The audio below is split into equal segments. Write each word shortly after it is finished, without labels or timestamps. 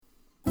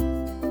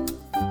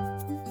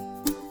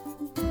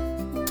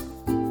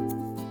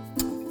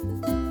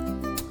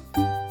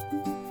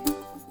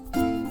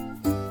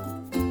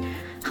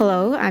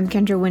Hello, I'm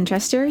Kendra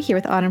Winchester, here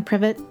with Autumn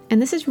Privet,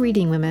 and this is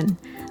Reading Women,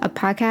 a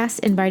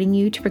podcast inviting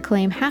you to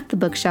reclaim half the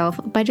bookshelf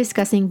by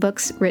discussing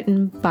books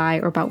written by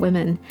or about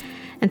women.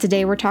 And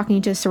today we're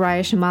talking to Soraya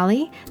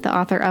Chemaly, the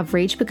author of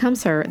Rage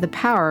Becomes Her, The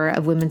Power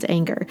of Women's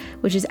Anger,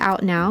 which is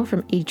out now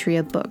from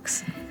Atria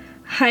Books.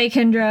 Hi,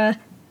 Kendra.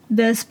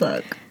 This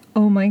book.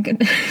 Oh my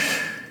goodness.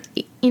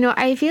 You know,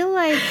 I feel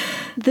like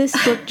this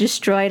book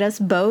destroyed us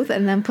both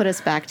and then put us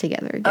back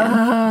together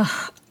again.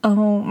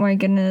 Oh my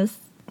goodness.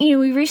 You know,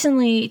 we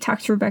recently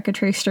talked to Rebecca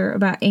Traister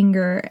about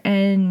anger,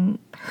 and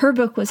her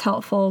book was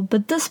helpful,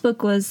 but this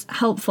book was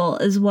helpful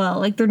as well.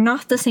 Like, they're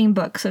not the same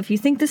book. So if you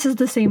think this is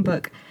the same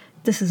book,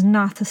 this is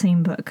not the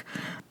same book.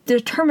 The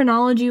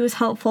terminology was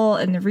helpful,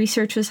 and the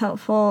research was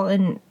helpful,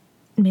 and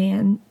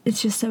man,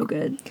 it's just so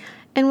good.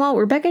 And while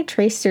Rebecca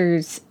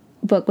Traister's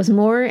book was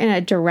more in a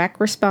direct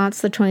response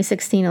to the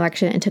 2016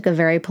 election and took a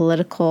very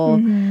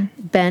political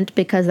bent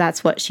because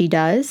that's what she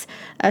does,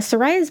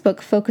 Soraya's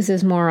book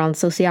focuses more on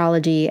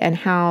sociology and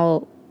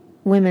how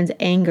women's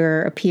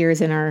anger appears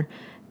in our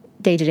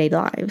day-to-day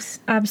lives.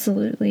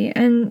 Absolutely.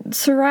 And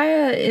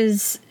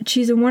Soraya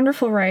she's a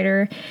wonderful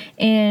writer,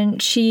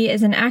 and she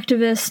is an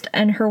activist,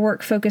 and her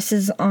work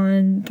focuses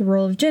on the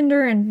role of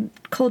gender and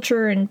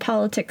culture and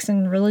politics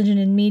and religion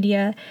and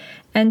media.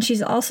 And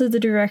she's also the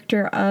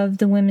director of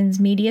the Women's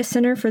Media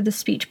Center for the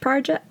Speech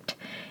Project.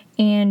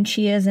 And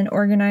she is an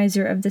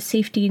organizer of the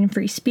Safety and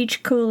Free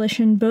Speech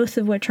Coalition, both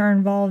of which are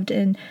involved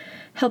in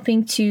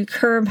helping to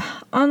curb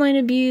online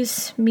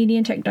abuse, media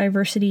and tech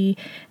diversity,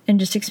 and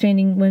just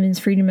expanding women's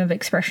freedom of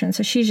expression.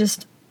 So she's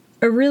just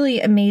a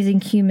really amazing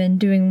human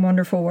doing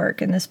wonderful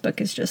work, and this book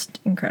is just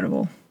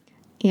incredible.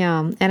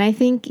 Yeah, and I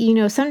think, you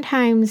know,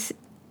 sometimes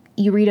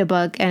you read a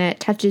book and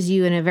it touches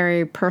you in a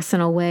very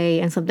personal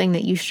way and something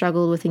that you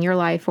struggled with in your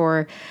life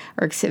or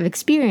have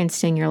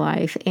experienced in your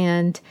life.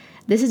 And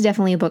this is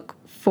definitely a book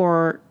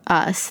for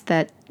us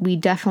that we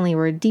definitely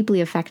were deeply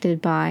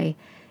affected by.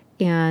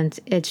 And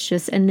it's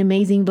just an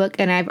amazing book.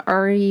 And I've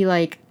already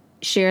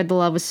shared the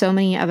love with so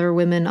many other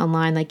women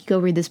online. Go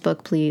read this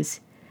book, please.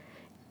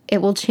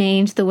 It will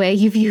change the way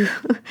you view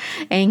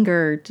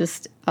anger.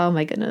 Just, oh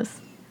my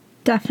goodness.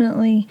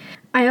 Definitely.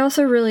 I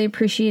also really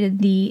appreciated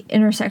the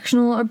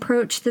intersectional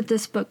approach that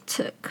this book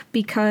took,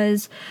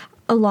 because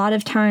a lot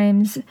of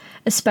times,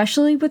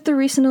 especially with the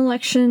recent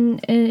election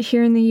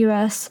here in the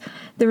U.S.,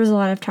 there was a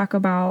lot of talk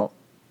about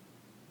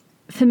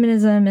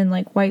feminism and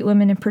white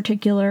women in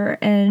particular.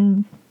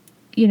 And,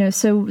 you know,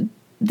 so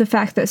the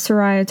fact that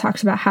Soraya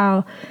talks about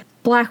how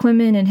Black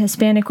women and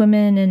Hispanic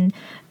women and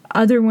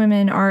other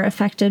women are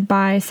affected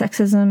by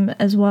sexism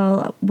as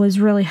well was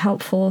really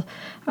helpful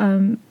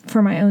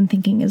for my own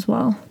thinking as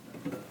well.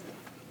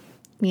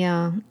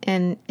 Yeah,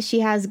 and she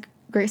has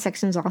great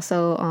sections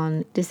also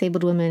on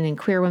disabled women and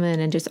queer women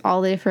and just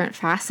all the different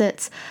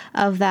facets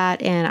of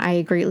that. And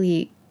I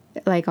greatly,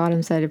 like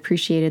Autumn said,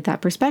 appreciated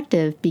that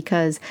perspective,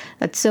 because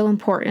that's so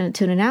important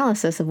to an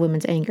analysis of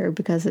women's anger,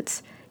 because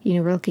it's, you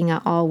know, we're looking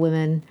at all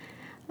women,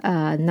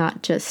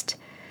 not just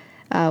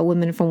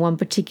women from one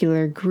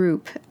particular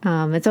group.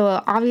 And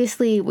so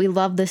obviously we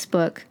love this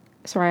book.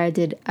 Soraya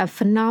did a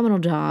phenomenal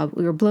job.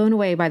 We were blown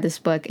away by this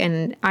book,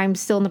 and I'm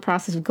still in the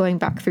process of going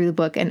back through the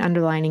book and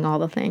underlining all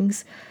the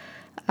things.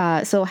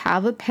 So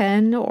have a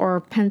pen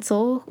or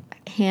pencil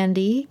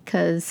handy,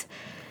 because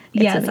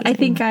yes, amazing. I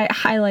think I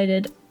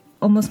highlighted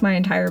almost my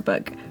entire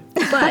book.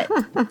 But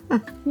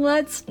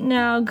let's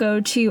now go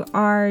to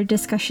our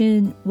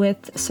discussion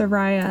with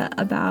Soraya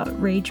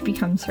about Rage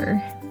Becomes Her.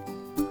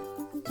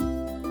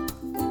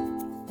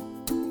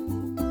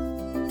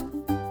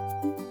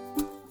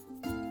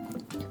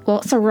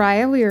 Well,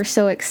 Soraya, we are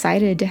so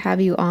excited to have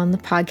you on the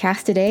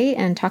podcast today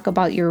and talk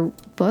about your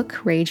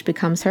book, Rage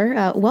Becomes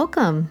Her.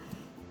 Welcome.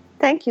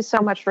 Thank you so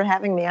much for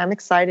having me. I'm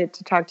excited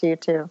to talk to you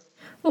too.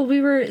 Well,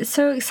 we were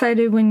so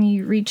excited when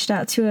you reached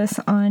out to us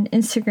on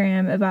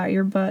Instagram about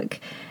your book.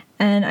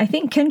 And I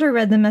think Kendra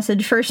read the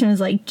message first and was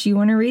like, do you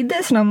want to read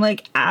this? And I'm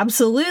like,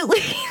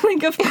 absolutely.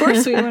 Of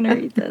course we want to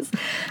read this.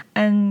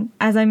 And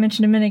as I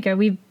mentioned a minute ago,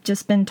 we've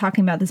just been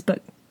talking about this book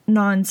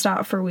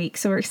nonstop for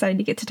weeks. So we're excited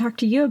to get to talk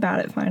to you about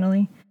it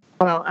finally.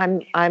 Well,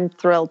 I'm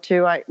thrilled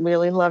too. I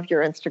really love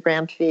your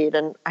Instagram feed,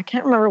 and I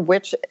can't remember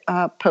which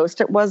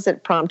post it was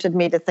that prompted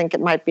me to think it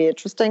might be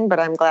interesting, but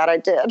I'm glad I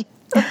did.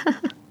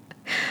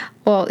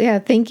 Well, yeah,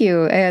 thank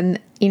you.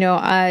 And, you know,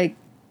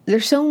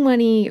 there's so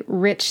many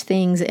rich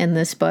things in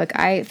this book.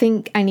 I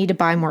think I need to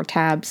buy more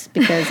tabs,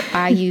 because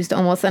I used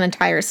almost an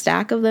entire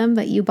stack of them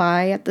that you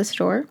buy at the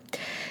store.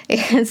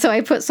 And so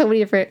I put so many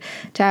different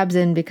tabs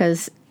in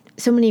because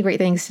so many great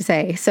things to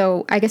say.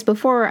 So I guess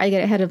before I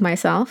get ahead of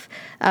myself,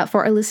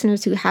 for our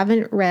listeners who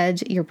haven't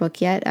read your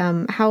book yet,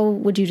 how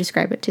would you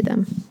describe it to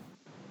them?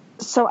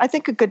 So I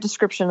think a good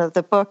description of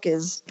the book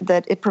is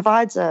that it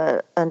provides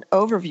an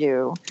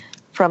overview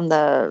from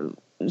the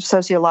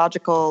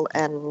sociological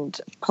and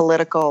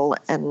political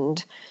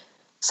and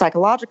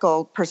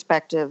psychological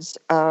perspectives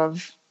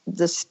of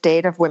the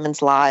state of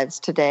women's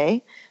lives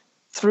today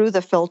through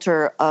the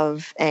filter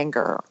of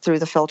anger, through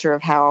the filter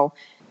of how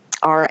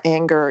our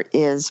anger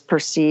is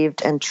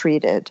perceived and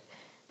treated.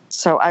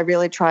 So I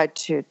really tried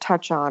to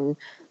touch on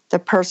the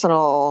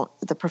personal,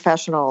 the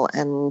professional,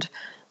 and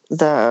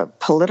the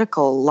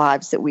political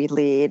lives that we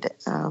lead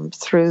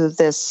through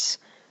this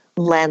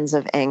lens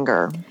of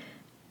anger.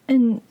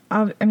 And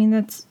I mean,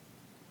 that's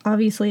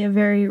obviously a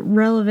very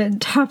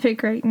relevant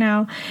topic right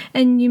now.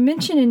 And you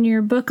mentioned in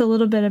your book a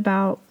little bit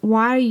about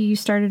why you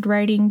started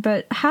writing,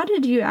 but how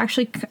did you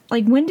actually,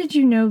 like, when did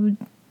you know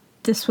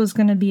this was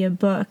going to be a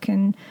book,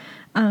 and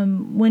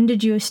when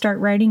did you start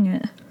writing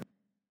it?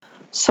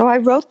 So I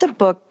wrote the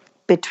book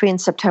between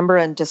September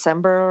and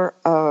December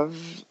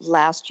of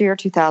last year,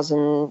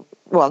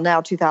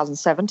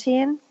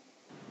 2017.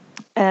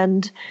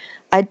 And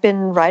I'd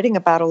been writing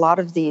about a lot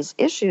of these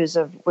issues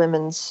of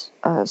women's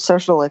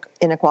social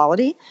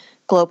inequality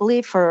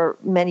globally for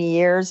many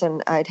years,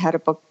 and I'd had a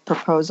book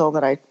proposal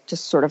that I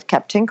just sort of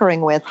kept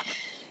tinkering with.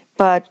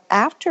 But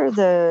after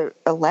the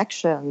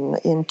election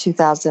in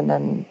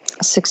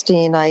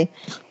 2016, I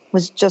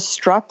was just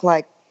struck,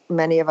 like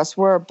many of us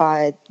were,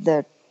 by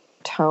the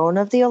tone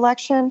of the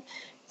election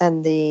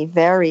and the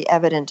very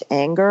evident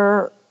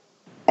anger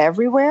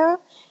everywhere.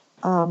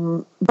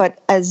 But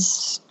as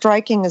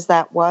striking as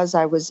that was,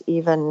 I was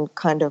even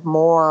kind of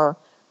more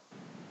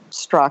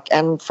struck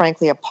and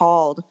frankly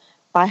appalled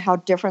by how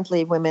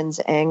differently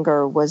women's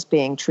anger was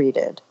being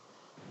treated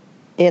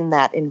in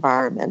that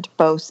environment,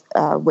 both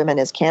women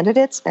as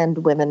candidates and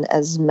women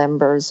as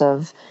members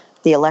of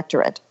the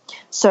electorate.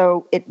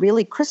 So it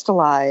really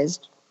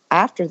crystallized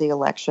after the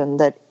election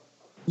that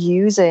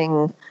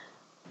using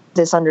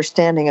this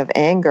understanding of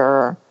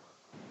anger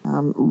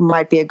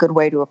might be a good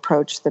way to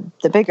approach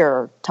the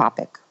bigger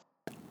topic.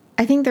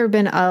 I think there's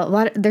been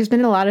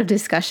a lot of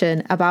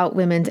discussion about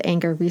women's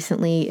anger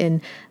recently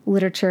in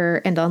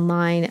literature and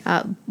online.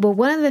 But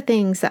one of the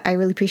things that I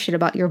really appreciate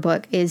about your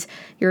book is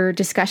your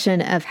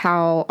discussion of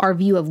how our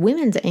view of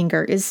women's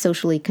anger is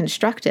socially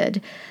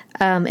constructed.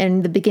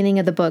 In the beginning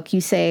of the book,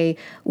 you say,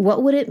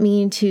 what would it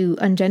mean to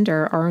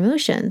ungender our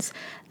emotions?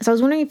 So I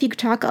was wondering if you could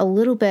talk a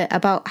little bit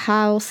about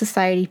how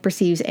society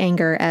perceives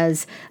anger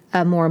as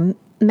a more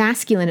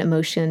masculine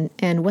emotion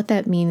and what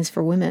that means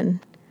for women.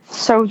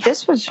 So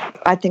this was,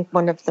 I think,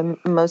 one of the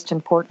most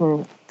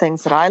important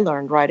things that I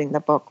learned writing the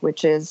book,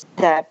 which is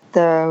that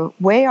the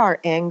way our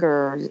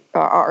anger,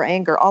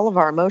 all of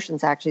our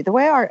emotions actually, the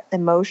way our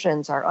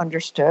emotions are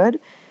understood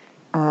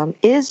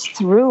is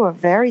through a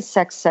very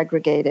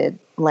sex-segregated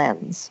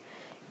lens.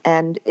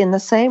 And in the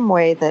same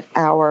way that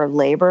our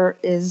labor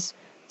is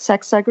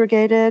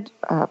sex-segregated,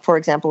 for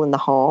example, in the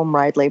home,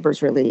 right, labor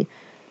is really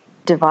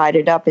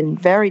divided up in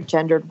very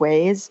gendered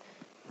ways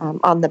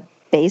on the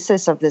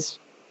basis of this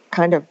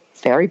kind of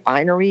very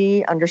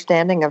binary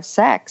understanding of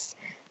sex.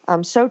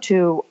 So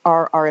too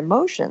are our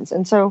emotions.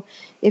 And so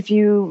if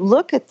you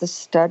look at the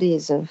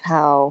studies of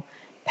how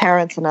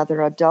parents and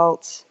other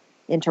adults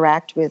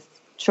interact with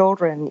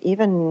children,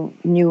 even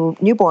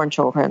newborn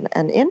children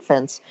and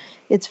infants,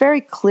 it's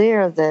very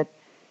clear that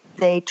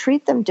they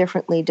treat them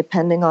differently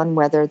depending on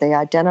whether they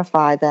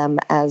identify them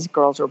as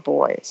girls or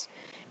boys.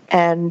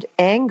 And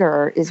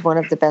anger is one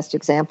of the best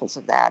examples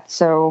of that.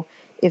 So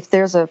if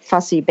there's a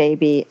fussy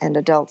baby and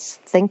adults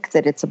think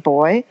that it's a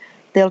boy,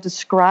 they'll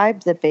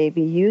describe the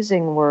baby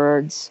using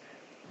words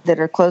that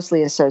are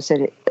closely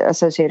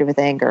associated with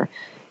anger.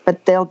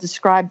 But they'll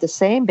describe the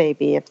same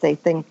baby if they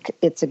think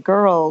it's a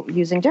girl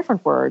using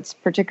different words,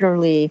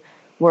 particularly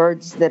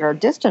words that are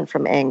distant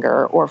from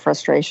anger or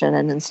frustration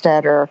and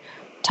instead are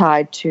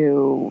tied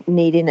to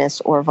neediness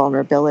or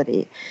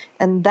vulnerability.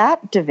 And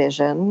that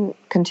division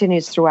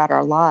continues throughout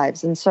our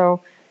lives. And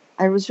so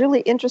I was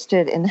really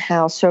interested in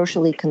how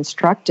socially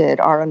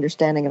constructed our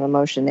understanding of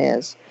emotion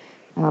is.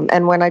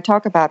 And when I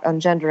talk about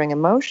ungendering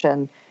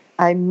emotion,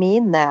 I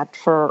mean that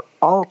for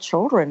all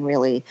children,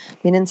 really. I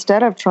mean,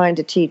 instead of trying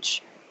to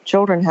teach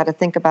children how to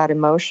think about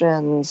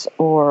emotions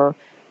or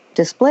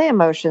display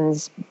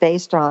emotions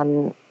based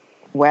on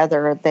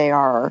whether they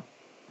are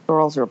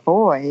girls or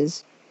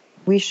boys,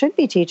 we should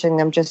be teaching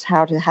them just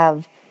how to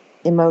have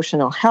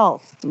emotional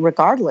health,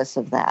 regardless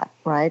of that,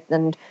 right?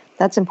 And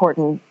that's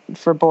important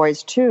for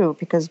boys, too,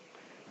 because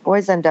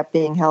boys end up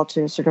being held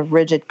to sort of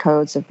rigid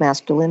codes of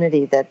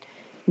masculinity that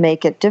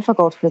make it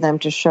difficult for them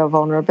to show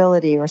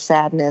vulnerability or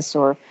sadness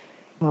or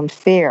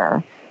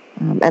fear.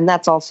 And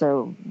that's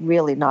also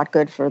really not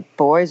good for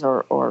boys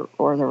or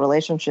the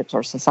relationships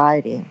or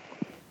society.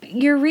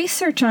 Your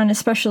research on,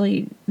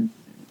 especially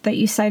that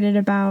you cited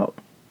about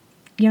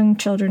young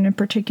children in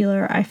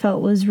particular, I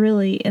felt was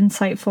really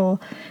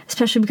insightful,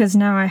 especially because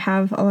now I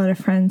have a lot of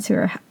friends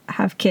who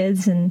have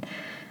kids and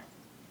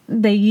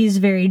they use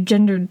very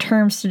gendered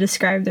terms to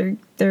describe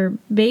their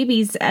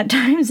babies at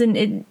times, and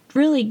it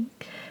really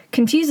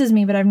confuses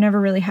me, but I've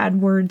never really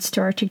had words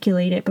to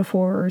articulate it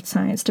before or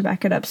science to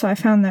back it up, so I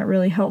found that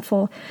really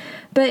helpful.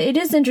 But it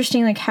is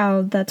interesting, like,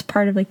 how that's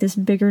part of, like, this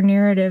bigger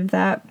narrative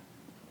that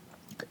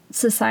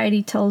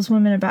society tells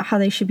women about how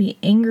they should be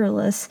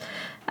angerless,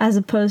 as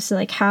opposed to,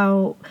 like,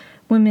 how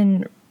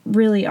women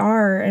really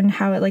are and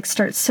how it, like,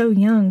 starts so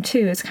young,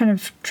 too. It's kind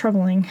of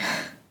troubling.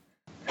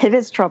 It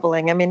is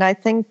troubling. I mean, I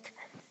think,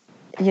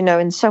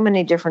 in so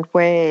many different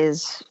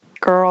ways,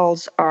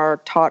 girls are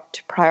taught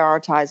to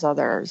prioritize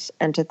others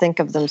and to think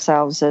of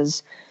themselves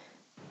as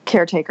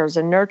caretakers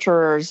and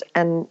nurturers.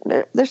 And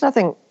there's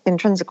nothing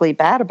intrinsically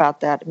bad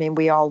about that. I mean,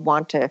 we all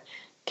want to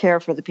care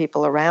for the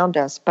people around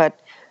us. But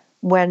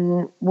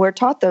when we're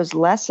taught those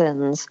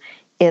lessons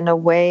in a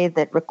way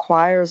that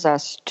requires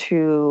us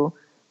to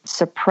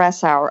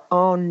suppress our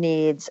own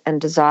needs and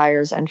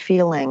desires and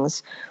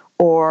feelings,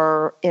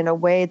 or in a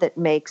way that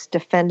makes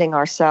defending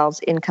ourselves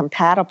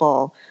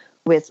incompatible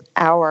with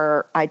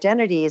our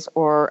identities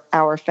or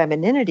our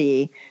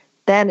femininity,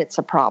 then it's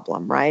a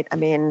problem, right? I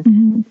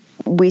mean,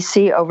 we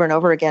see over and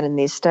over again in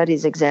these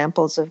studies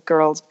examples of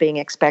girls being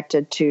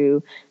expected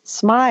to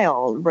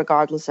smile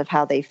regardless of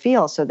how they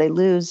feel. So they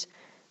lose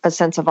a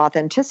sense of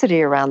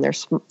authenticity around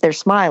their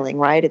smiling,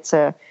 right? It's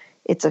a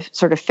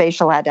sort of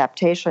facial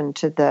adaptation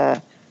to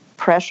the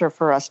pressure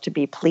for us to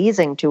be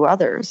pleasing to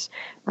others.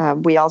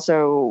 We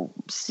also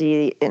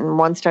see in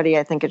one study,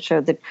 I think it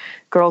showed that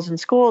girls in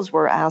schools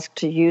were asked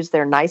to use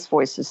their nice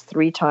voices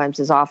 3 times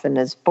as often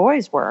as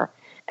boys were.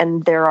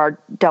 And there are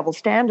double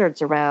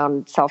standards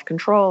around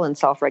self-control and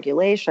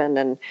self-regulation,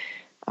 and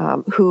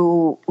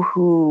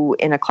who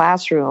in a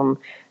classroom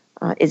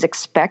is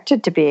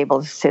expected to be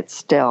able to sit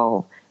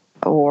still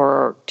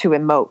or to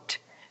emote,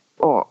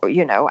 or,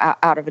 you know,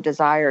 out of a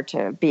desire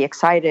to be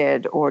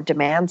excited or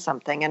demand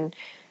something. And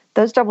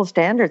those double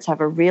standards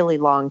have a really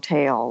long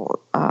tail,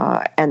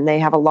 and they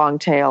have a long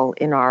tail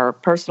in our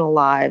personal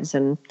lives,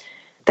 and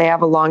they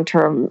have a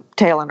long-term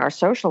tail in our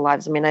social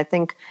lives. I mean, I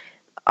think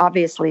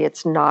obviously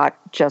it's not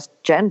just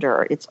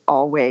gender. It's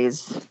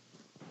always,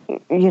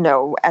 you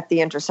know, at the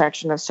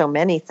intersection of so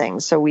many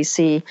things. So we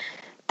see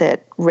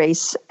that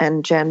race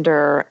and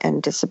gender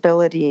and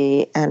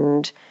disability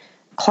and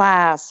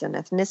class and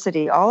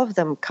ethnicity, all of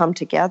them come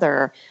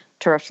together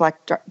to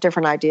reflect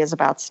different ideas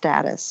about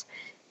status.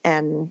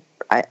 And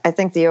I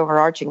think the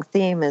overarching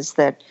theme is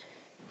that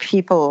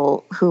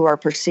people who are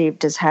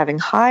perceived as having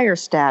higher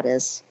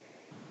status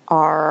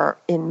are,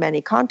 in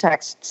many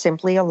contexts,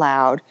 simply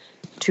allowed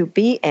to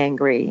be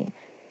angry,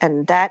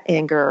 and that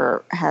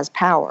anger has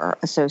power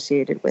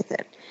associated with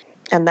it.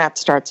 And that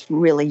starts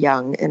really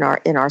young in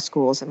our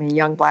schools. I mean,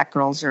 young Black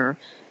girls are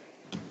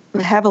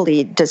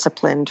heavily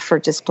disciplined for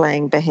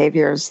displaying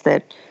behaviors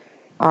that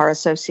are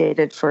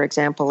associated, for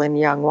example, in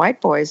young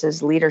white boys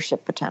as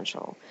leadership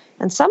potential.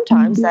 And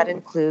sometimes that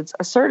includes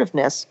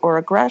assertiveness or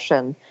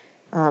aggression,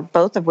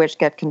 both of which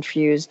get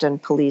confused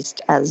and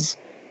policed as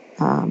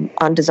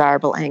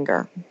undesirable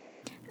anger.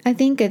 I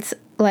think it's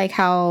like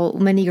how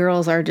many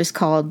girls are just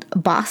called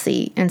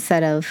bossy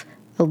instead of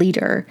a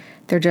leader.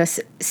 They're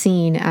just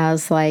seen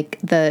as like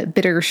the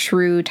bitter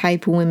shrew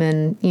type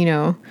women, you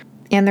know,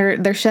 and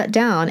they're shut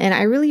down. And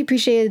I really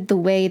appreciated the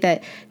way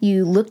that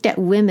you looked at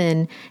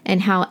women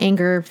and how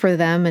anger for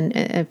them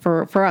and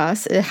for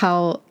us,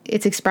 how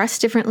it's expressed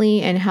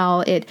differently and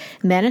how it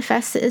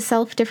manifests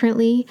itself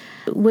differently.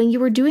 When you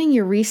were doing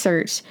your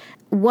research,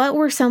 what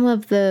were some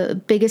of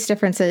the biggest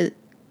differences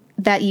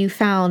that you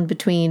found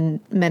between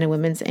men and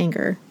women's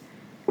anger?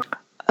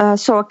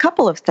 So a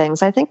couple of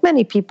things. I think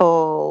many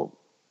people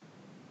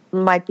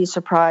might be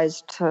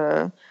surprised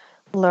to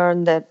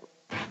learn that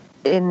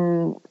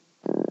in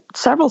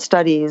several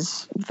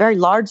studies, very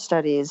large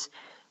studies,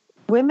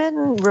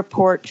 women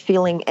report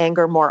feeling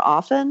anger more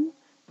often.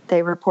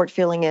 They report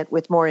feeling it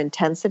with more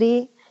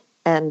intensity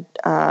and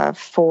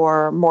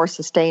for more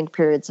sustained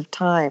periods of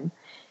time.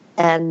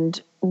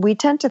 And we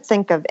tend to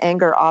think of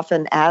anger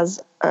often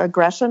as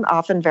aggression,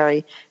 often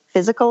very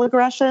physical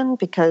aggression,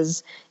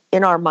 because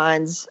in our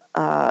minds,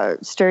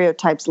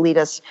 stereotypes lead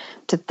us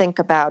to think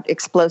about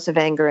explosive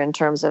anger in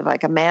terms of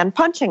like a man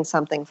punching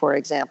something, for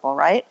example,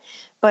 right?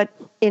 But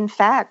in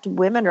fact,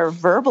 women are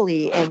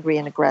verbally angry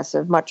and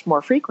aggressive much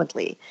more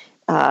frequently.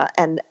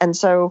 And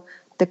so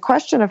the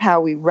question of how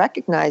we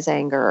recognize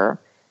anger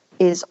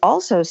is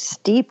also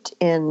steeped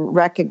in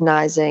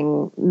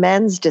recognizing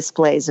men's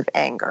displays of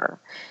anger.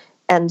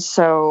 And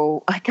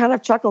so I kind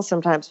of chuckle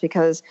sometimes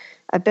because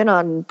I've been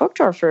on book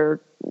tour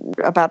for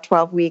about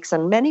 12 weeks,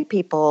 and many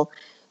people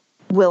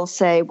will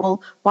say,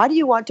 well, why do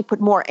you want to put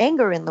more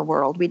anger in the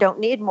world? We don't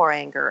need more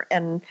anger.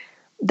 And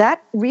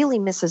that really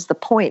misses the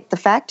point. The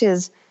fact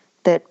is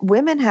that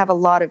women have a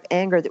lot of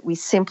anger that we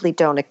simply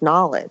don't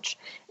acknowledge.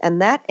 And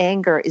that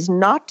anger is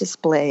not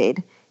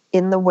displayed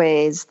in the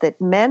ways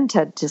that men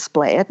tend to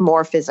display it,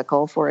 more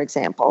physical, for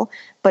example,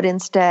 but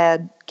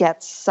instead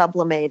gets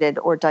sublimated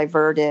or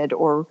diverted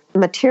or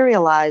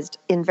materialized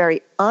in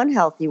very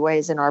unhealthy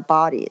ways in our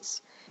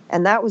bodies.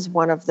 And that was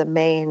one of the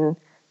main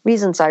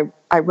reasons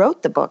I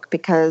wrote the book,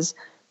 because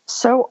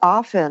so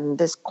often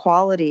this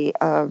quality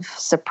of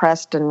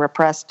suppressed and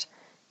repressed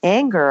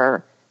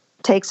anger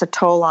takes a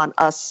toll on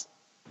us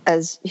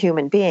as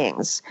human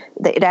beings.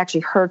 It actually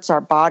hurts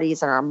our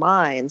bodies and our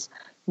minds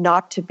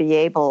not to be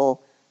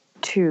able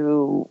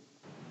to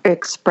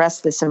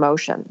express this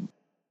emotion.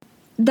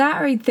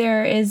 That right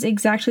there is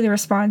exactly the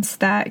response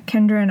that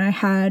Kendra and I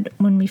had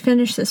when we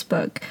finished this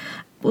book.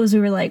 Was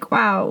we were like,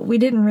 wow, we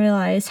didn't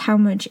realize how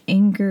much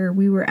anger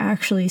we were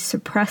actually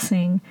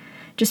suppressing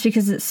just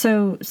because it's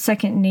so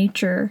second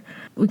nature.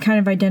 We kind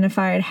of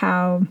identified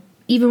how,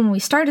 even when we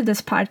started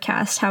this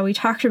podcast, how we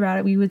talked about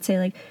it, we would say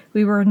like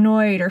we were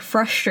annoyed or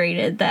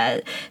frustrated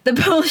that the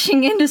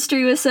publishing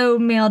industry was so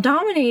male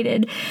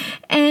dominated.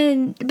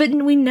 But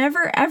we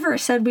never ever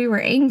said we were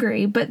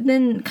angry, but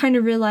then kind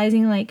of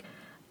realizing like,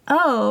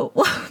 oh,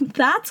 well,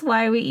 that's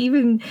why we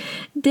even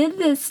did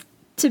this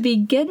to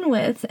begin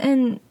with.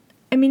 And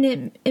I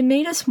mean, it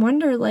made us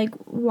wonder, like,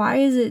 why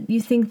is it you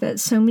think that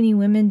so many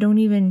women don't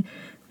even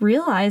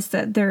realize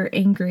that they're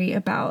angry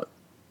about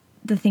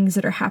the things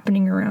that are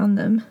happening around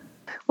them?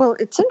 Well,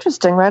 it's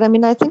interesting, right? I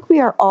mean, I think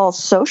we are all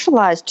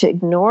socialized to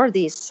ignore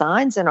these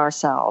signs in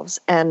ourselves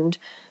and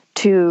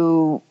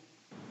to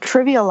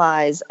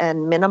trivialize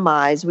and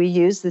minimize. We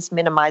use this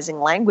minimizing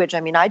language. I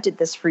mean, I did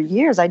this for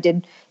years. I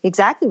did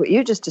exactly what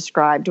you just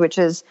described, which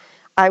is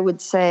I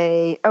would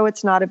say, oh,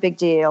 it's not a big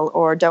deal,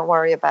 or don't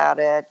worry about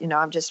it. You know,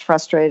 I'm just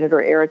frustrated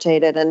or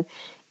irritated. And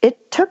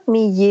it took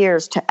me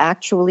years to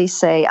actually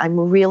say, I'm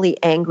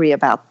really angry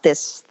about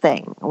this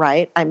thing,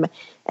 right? I'm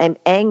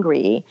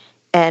angry,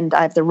 and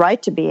I have the right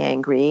to be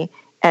angry.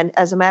 And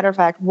as a matter of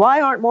fact,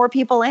 why aren't more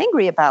people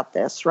angry about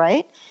this,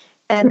 right?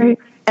 And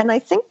I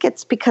think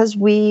it's because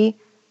we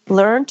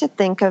learn to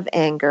think of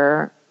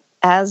anger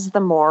as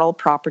the moral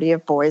property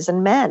of boys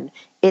and men.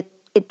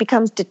 It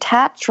becomes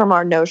detached from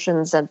our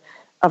notions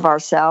of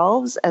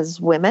ourselves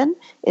as women.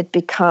 It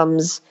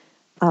becomes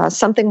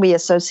something we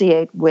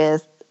associate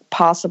with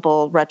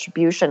possible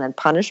retribution and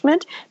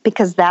punishment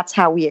because that's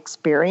how we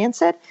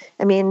experience it.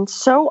 I mean,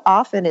 so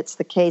often it's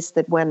the case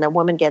that when a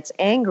woman gets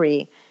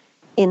angry,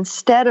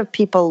 instead of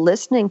people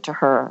listening to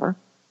her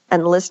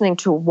and listening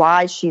to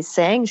why she's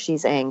saying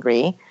she's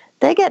angry,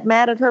 they get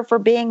mad at her for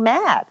being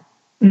mad.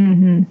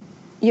 Mm-hmm.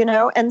 You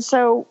know, and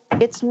so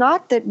it's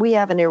not that we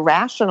have an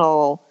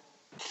irrational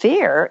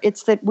fear,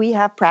 it's that we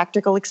have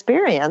practical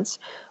experience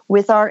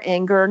with our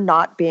anger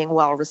not being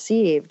well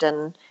received.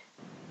 And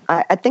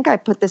I think I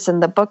put this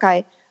in the book.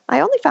 I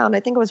only found, I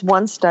think it was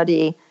one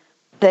study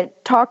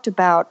that talked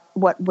about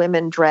what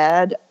women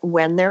dread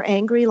when they're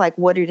angry, like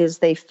what it is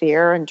they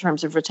fear in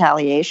terms of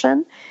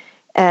retaliation.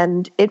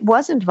 And it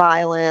wasn't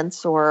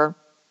violence or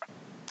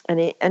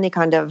any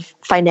kind of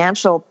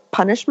financial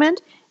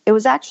punishment. It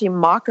was actually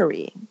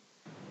mockery.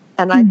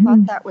 And I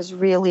thought that was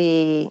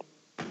really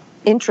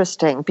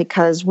interesting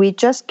because we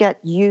just get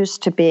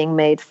used to being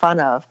made fun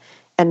of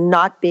and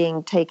not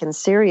being taken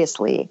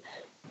seriously,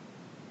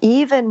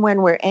 even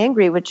when we're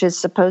angry, which is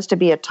supposed to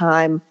be a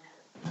time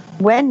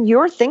when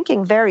you're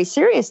thinking very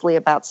seriously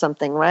about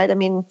something, right? I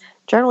mean,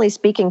 generally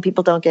speaking,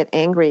 people don't get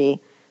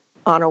angry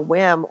on a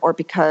whim or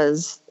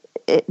because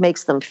it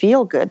makes them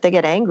feel good. They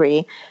get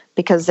angry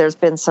because there's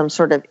been some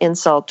sort of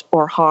insult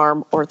or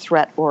harm or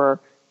threat or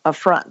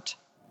affront.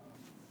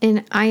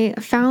 And I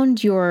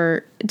found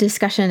your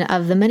discussion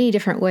of the many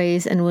different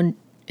ways in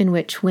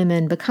which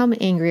women become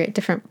angry at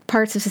different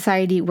parts of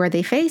society where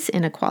they face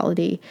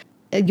inequality.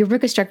 Your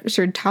book is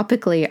structured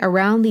topically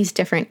around these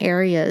different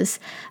areas.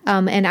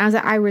 And as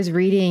I was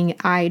reading,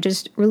 I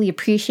just really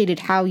appreciated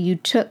how you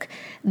took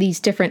these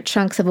different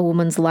chunks of a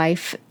woman's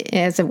life,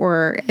 as it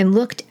were, and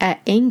looked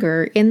at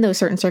anger in those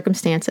certain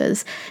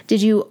circumstances.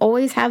 Did you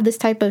always have this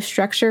type of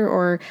structure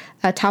or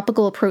a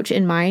topical approach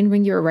in mind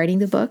when you were writing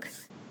the book?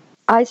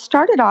 I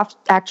started off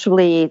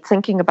actually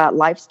thinking about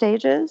life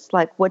stages,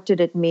 like what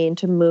did it mean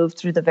to move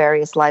through the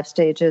various life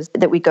stages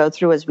that we go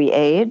through as we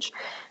age,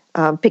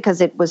 because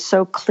it was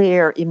so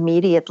clear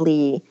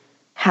immediately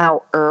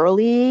how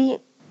early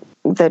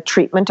the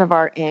treatment of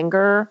our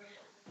anger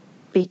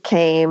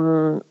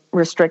became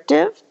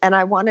restrictive. And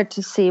I wanted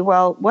to see,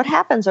 well, what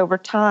happens over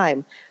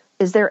time?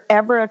 Is there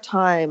ever a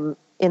time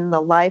in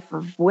the life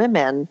of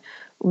women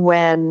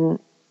when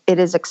it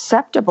is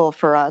acceptable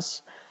for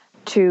us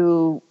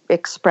to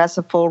express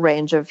a full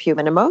range of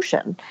human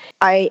emotion?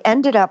 I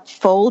ended up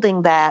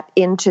folding that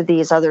into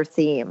these other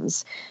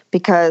themes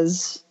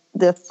because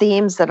the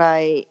themes that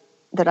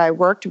I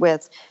worked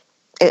with,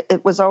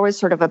 it was always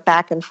sort of a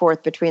back and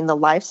forth between the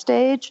life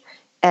stage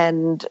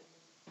and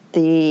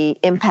the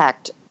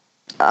impact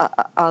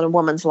on a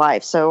woman's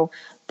life. So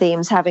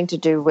themes having to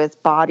do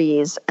with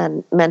bodies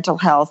and mental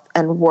health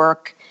and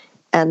work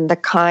and the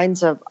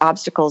kinds of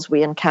obstacles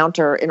we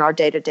encounter in our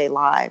day-to-day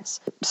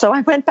lives. So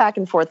I went back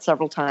and forth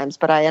several times,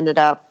 but I ended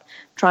up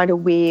trying to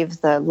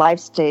weave the life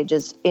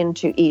stages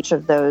into each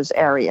of those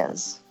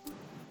areas.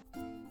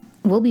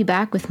 We'll be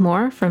back with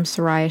more from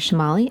Soraya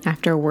Chemaly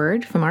after a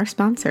word from our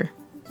sponsor.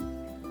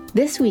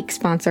 This week's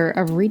sponsor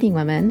of Reading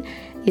Women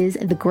is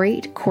the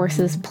Great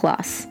Courses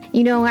Plus.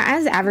 You know,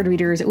 as avid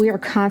readers, we are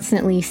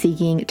constantly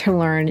seeking to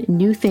learn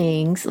new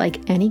things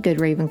like any good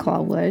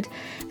Ravenclaw would,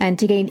 and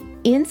to gain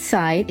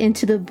insight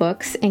into the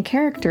books and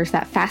characters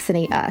that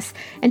fascinate us,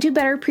 and to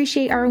better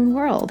appreciate our own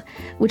world,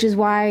 which is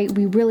why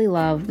we really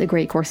love the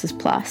Great Courses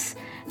Plus.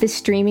 This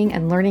streaming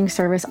and learning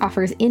service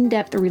offers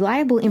in-depth,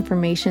 reliable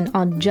information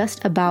on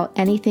just about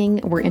anything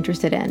we're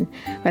interested in,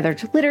 whether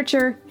it's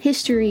literature,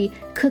 history,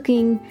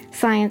 cooking,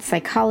 science,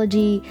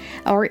 psychology,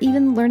 or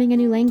even learning a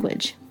new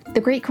language. The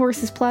Great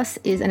Courses Plus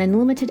is an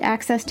unlimited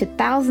access to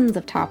thousands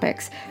of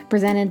topics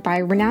presented by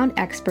renowned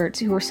experts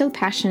who are so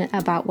passionate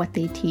about what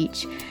they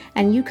teach,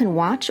 and you can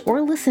watch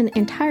or listen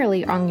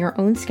entirely on your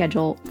own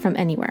schedule from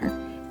anywhere.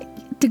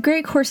 The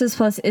Great Courses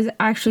Plus is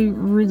actually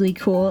really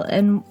cool,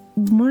 and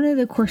one of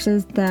the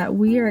courses that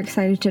we are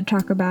excited to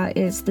talk about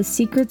is The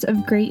Secrets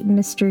of Great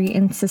Mystery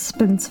and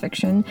Suspense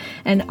Fiction.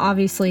 And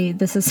obviously,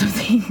 this is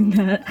something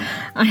that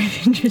I'm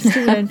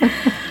interested in.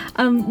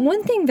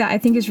 One thing that I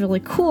think is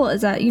really cool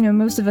is that,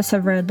 most of us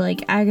have read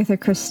like Agatha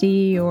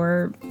Christie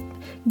or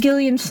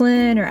Gillian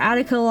Flynn or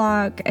Attica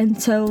Locke.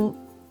 And so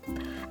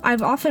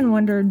I've often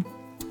wondered,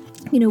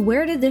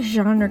 where did this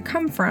genre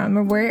come from,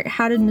 or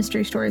how did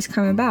mystery stories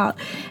come about?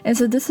 And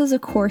so this is a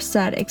course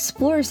that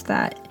explores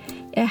that.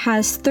 It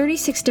has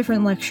 36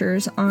 different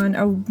lectures on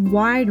a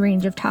wide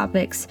range of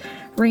topics,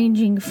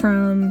 ranging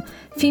from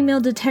female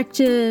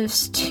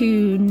detectives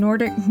to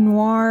Nordic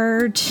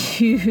noir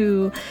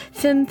to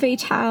femme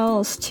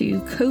fatales to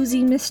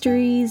cozy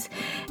mysteries.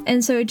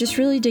 And so it just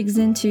really digs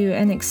into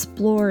and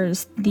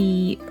explores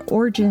the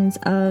origins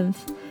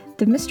of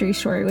the mystery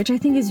story, which I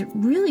think is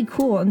really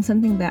cool and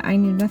something that I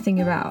knew nothing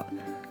about.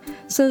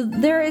 So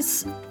there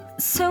is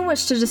so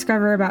much to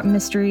discover about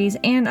mysteries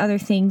and other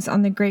things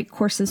on the Great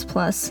Courses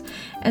Plus.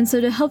 And so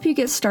to help you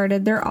get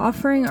started, they're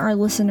offering our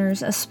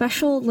listeners a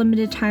special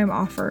limited time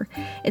offer.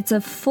 It's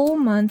a full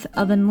month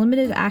of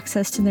unlimited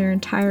access to their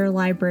entire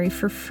library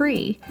for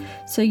free.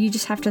 So you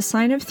just have to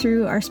sign up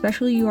through our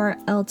special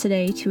URL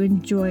today to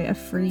enjoy a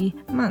free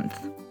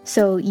month.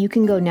 So you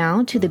can go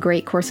now to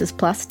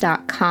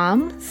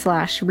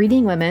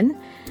thegreatcoursesplus.com/readingwomen.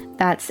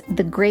 That's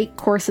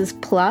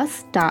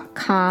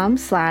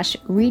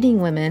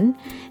thegreatcoursesplus.com/readingwomen,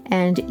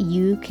 and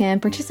you can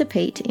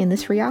participate in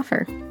this free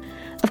offer.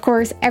 Of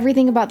course,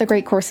 everything about the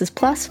Great Courses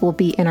Plus will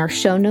be in our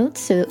show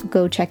notes, so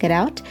go check it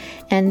out.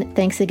 And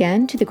thanks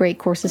again to the Great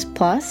Courses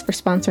Plus for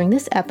sponsoring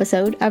this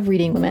episode of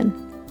Reading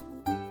Women.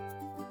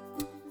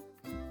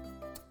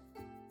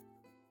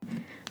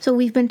 So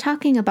we've been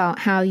talking about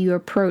how you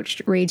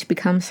approached Rage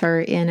Becomes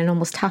Her in an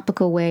almost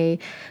topical way,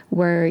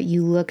 where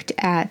you looked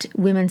at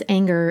women's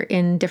anger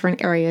in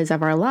different areas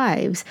of our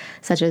lives,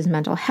 such as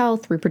mental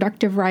health,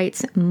 reproductive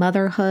rights,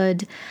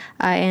 motherhood.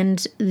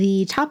 And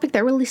the topic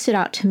that really stood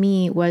out to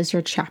me was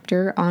your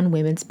chapter on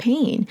women's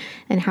pain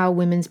and how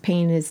women's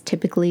pain is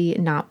typically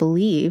not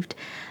believed,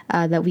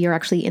 that we are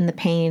actually in the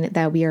pain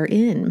that we are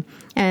in.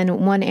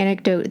 And one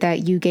anecdote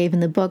that you gave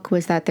in the book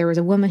was that there was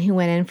a woman who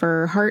went in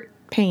for heart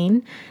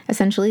pain,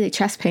 essentially like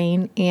chest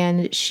pain,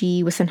 and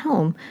she was sent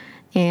home,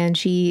 and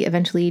she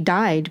eventually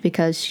died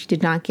because she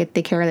did not get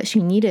the care that she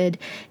needed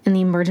in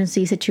the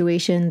emergency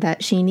situation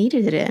that she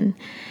needed it in.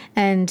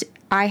 And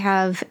I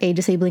have a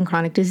disabling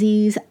chronic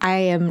disease. I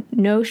am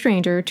no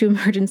stranger to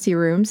emergency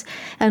rooms,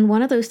 and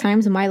one of those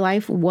times my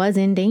life was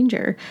in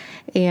danger,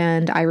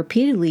 and I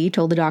repeatedly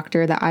told the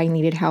doctor that I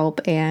needed help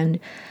and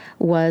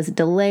was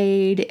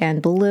delayed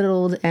and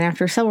belittled, and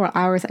after several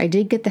hours I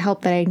did get the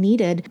help that I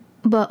needed,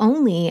 but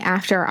only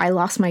after I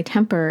lost my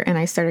temper and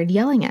I started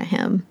yelling at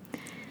him.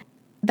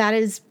 That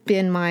has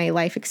been my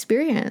life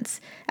experience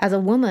as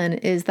a woman,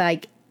 is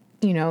like,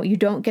 you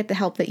don't get the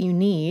help that you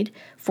need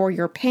for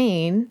your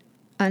pain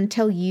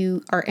until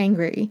you are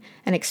angry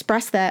and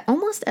express that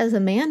almost as a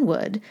man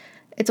would.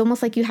 It's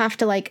almost like you have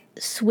to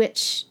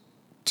switch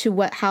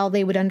to how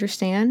they would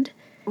understand.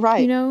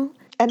 Right.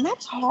 And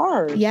that's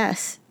hard.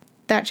 Yes.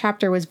 That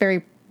chapter was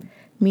very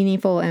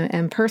meaningful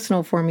and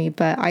personal for me,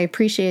 but I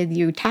appreciated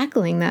you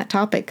tackling that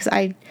topic because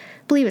I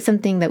believe it's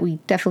something that we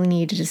definitely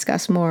need to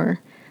discuss more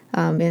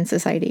in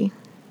society.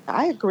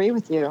 I agree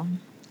with you.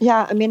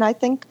 Yeah, I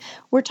think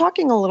we're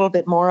talking a little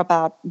bit more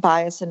about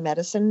bias in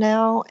medicine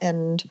now,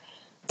 and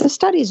the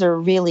studies are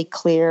really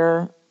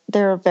clear.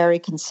 They're very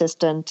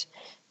consistent.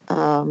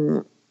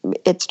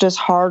 It's just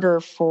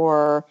harder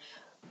for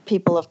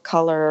people of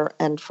color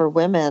and for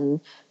women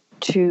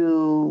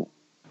to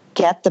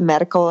get the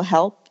medical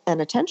help and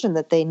attention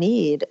that they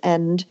need.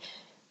 And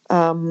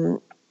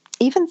even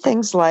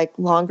things like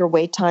longer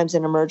wait times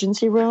in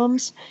emergency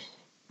rooms,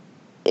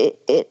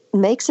 it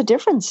makes a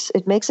difference.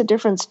 It makes a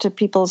difference to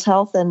people's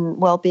health and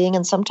well-being,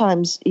 and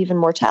sometimes even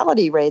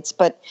mortality rates.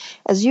 But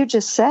as you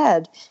just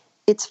said,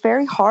 it's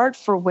very hard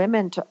for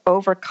women to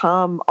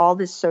overcome all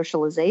this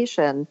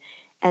socialization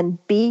and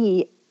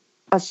be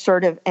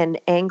assertive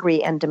and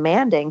angry and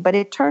demanding. But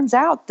it turns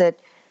out that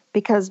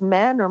because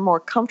men are more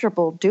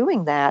comfortable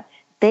doing that,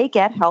 they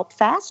get help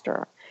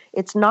faster.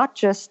 It's not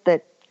just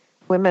that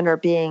women are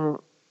being,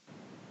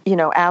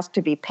 asked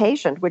to be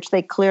patient, which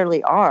they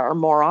clearly are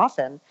more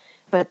often,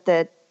 but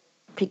that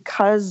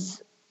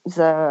because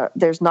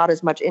there's not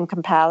as much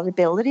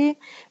incompatibility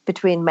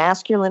between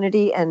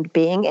masculinity and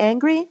being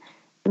angry,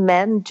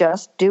 men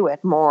just do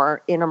it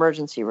more in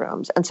emergency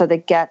rooms. And so they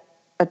get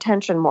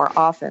attention more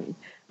often,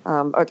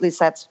 or at least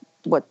that's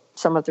what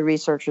some of the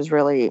researchers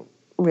really,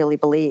 really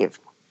believe.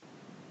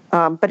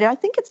 But I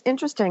think it's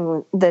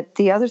interesting that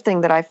the other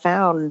thing that I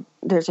found,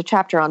 there's a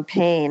chapter on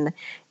pain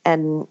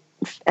and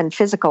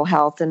physical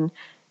health. And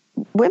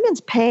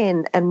women's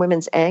pain and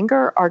women's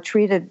anger are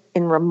treated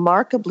in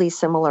remarkably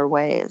similar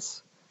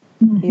ways.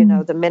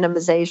 Mm-hmm. The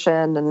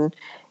minimization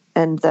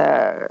and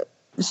the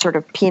sort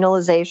of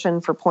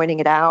penalization for pointing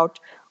it out,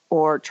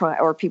 or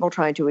people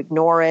trying to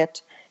ignore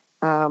it.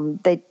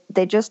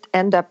 They just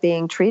end up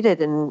being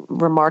treated in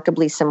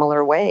remarkably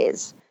similar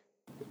ways.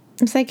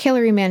 It's like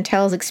Hilary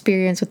Mantel's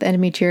experience with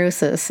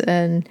endometriosis,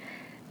 and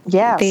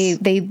yes,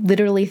 they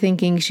literally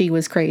thinking she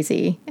was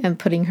crazy and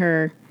putting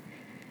her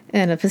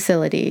in a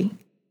facility.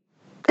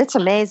 It's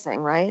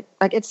amazing, right?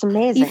 Like, it's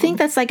amazing. You think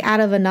that's like out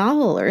of a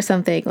novel or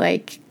something.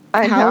 Like,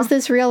 how is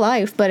this real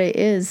life? But it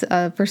is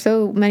for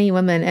so many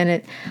women, and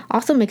it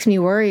also makes me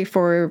worry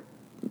for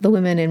the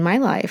women in my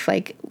life.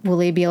 Like, will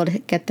they be able to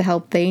get the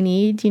help they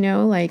need?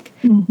 Like,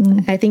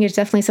 I think it's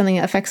definitely something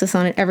that affects us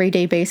on an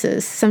everyday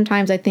basis.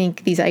 Sometimes I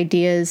think these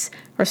ideas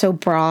are so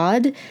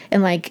broad,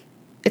 and like,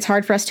 it's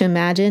hard for us to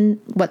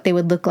imagine what they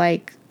would look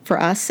like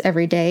for us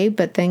every day.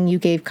 But then you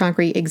gave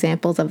concrete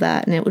examples of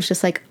that, and it was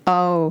just like,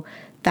 oh,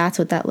 that's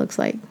what that looks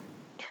like.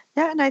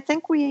 Yeah, and I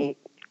think we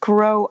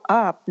grow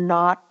up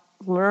not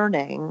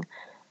learning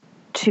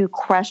to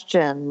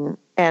question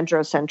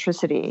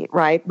androcentricity,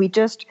 right?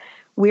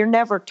 We're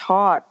never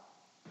taught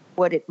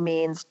what it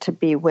means to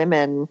be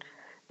women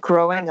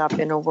growing up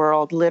in a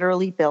world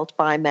literally built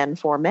by men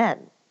for men.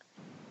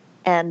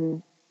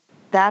 And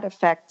that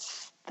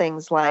affects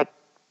things like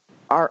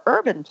our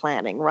urban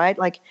planning, right?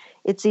 Like,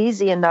 it's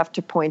easy enough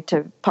to point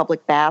to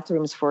public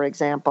bathrooms, for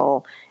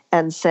example,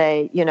 and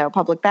say,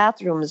 public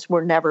bathrooms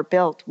were never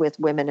built with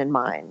women in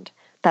mind.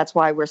 That's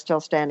why we're still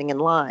standing in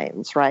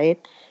lines,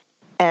 right?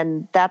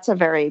 And that's a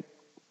very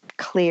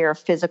clear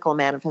physical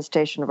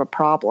manifestation of a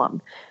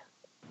problem.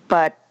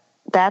 But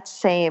that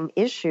same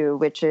issue,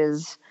 which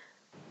is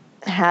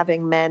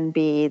having men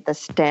be the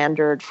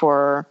standard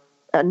for,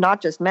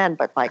 not just men,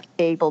 but like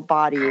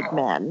able-bodied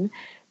men,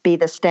 be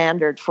the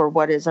standard for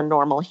what is a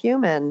normal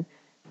human,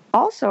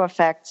 also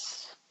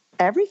affects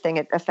everything.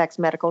 It affects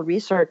medical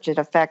research. It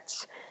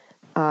affects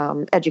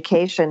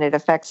education. It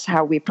affects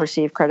how we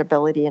perceive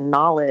credibility and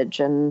knowledge.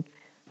 And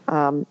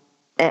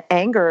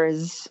anger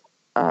is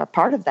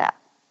part of that.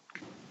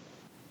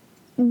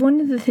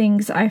 One of the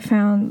things I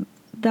found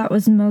that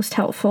was most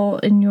helpful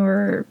in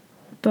your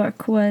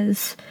book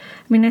was,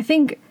 I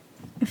think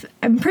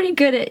I'm pretty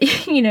good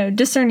at,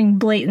 discerning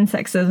blatant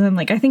sexism.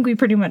 Like, I think we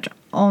pretty much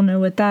all know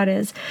what that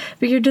is.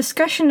 But your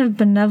discussion of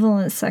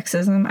benevolent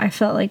sexism, I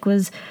felt like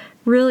was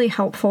really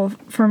helpful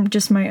from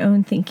just my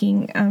own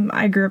thinking.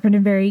 I grew up in a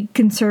very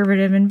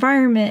conservative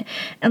environment,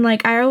 and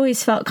like, I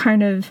always felt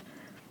kind of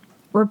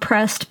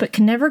repressed, but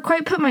can never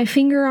quite put my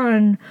finger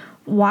on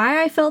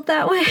why I felt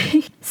that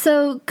way.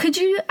 So could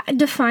you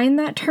define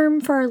that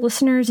term for our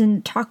listeners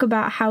and talk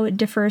about how it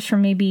differs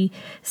from maybe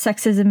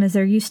sexism as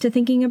they're used to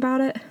thinking about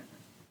it?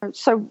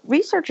 So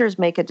researchers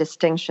make a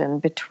distinction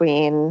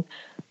between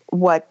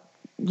what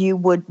you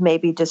would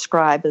maybe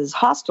describe as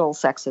hostile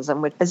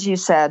sexism, which, as you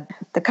said,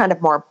 the kind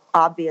of more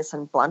obvious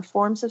and blunt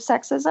forms of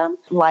sexism,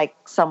 like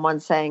someone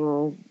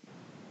saying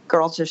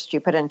girls are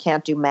stupid and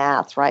can't do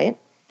math, right?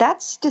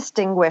 That's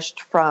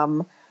distinguished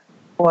from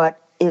what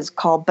is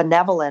called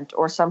benevolent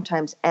or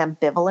sometimes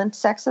ambivalent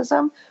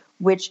sexism,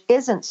 which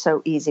isn't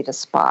so easy to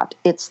spot.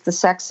 It's the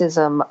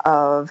sexism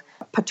of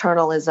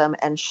paternalism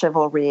and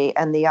chivalry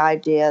and the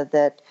idea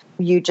that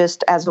you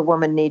just, as a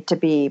woman, need to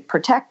be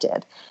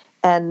protected.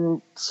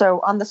 And so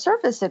on the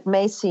surface, it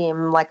may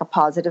seem like a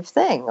positive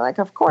thing. Like,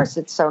 of course,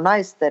 it's so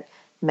nice that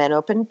men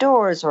open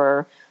doors,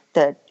 or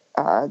that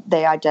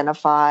they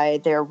identify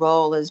their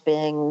role as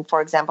being, for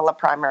example, a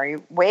primary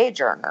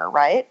wage earner,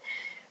 right?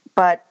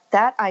 But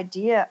that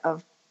idea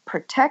of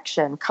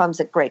protection comes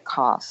at great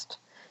cost.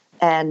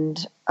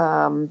 And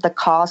the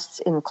costs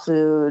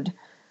include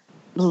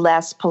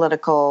less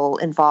political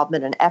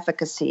involvement and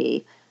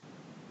efficacy,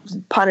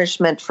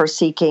 punishment for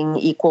seeking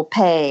equal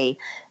pay,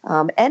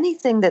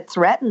 anything that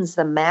threatens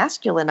the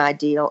masculine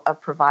ideal of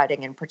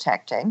providing and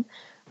protecting,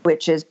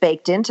 which is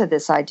baked into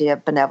this idea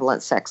of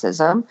benevolent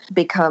sexism,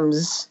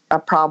 becomes a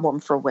problem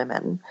for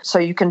women. So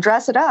you can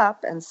dress it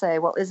up and say,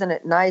 well, isn't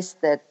it nice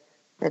that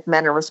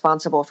men are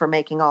responsible for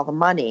making all the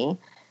money?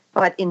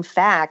 But in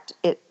fact,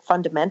 it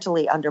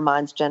fundamentally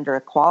undermines gender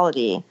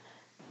equality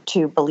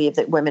to believe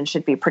that women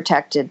should be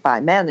protected by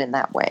men in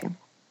that way.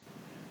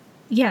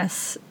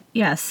 Yes,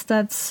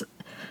 that's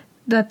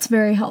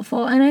very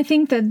helpful. And I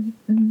think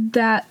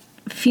that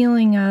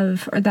feeling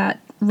of, or that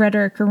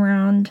rhetoric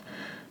around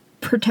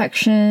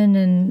protection,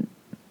 and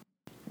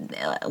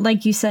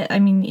like you said,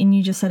 and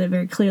you just said it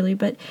very clearly,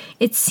 but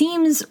it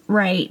seems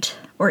right,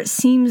 or it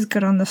seems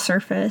good on the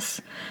surface,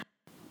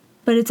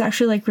 but it's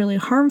actually like really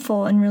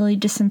harmful and really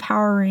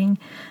disempowering.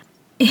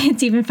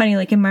 It's even funny,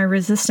 like in my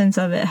resistance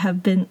of it,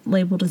 have been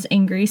labeled as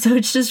angry. So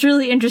it's just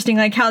really interesting,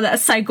 like how that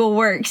cycle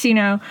works,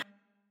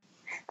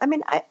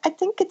 I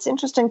think it's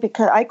interesting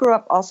because I grew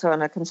up also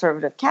in a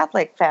conservative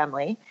Catholic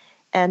family,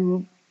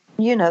 and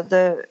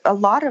a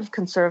lot of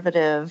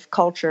conservative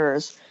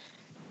cultures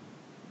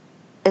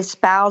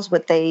espouse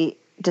what they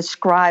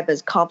describe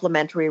as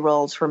complementary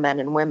roles for men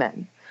and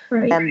women.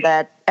 Right. and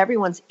that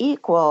everyone's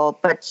equal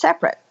but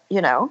separate,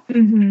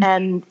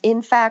 And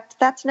in fact,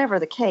 that's never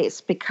the case,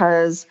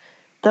 because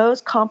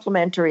those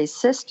complementary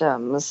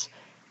systems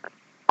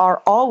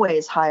are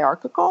always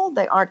hierarchical.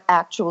 They aren't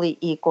actually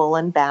equal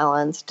and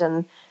balanced.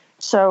 And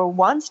so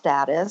one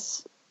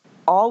status,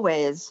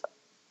 always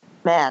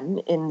men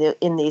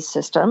in these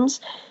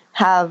systems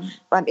have,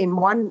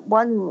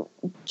 one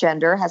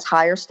gender has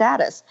higher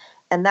status,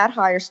 and that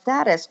higher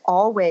status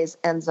always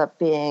ends up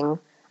being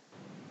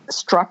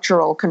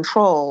structural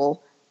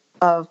control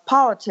of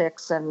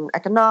politics and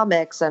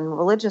economics and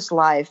religious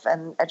life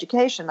and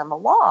education and the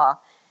law.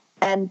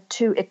 And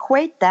to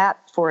equate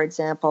that, for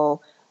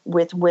example,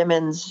 with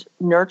women's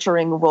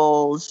nurturing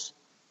roles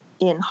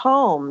in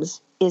homes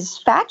is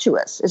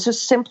fatuous. It's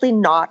just simply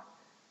not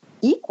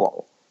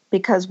equal,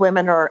 because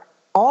women are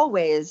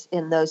always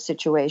in those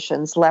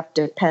situations left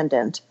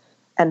dependent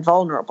and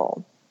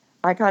vulnerable.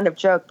 I kind of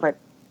joke, but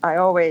I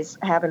always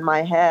have in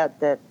my head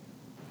that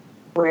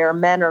where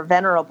men are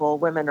venerable,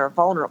 women are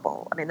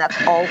vulnerable. I mean,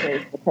 that's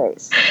always the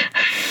case.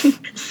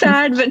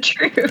 Sad but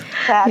true.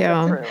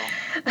 Sad but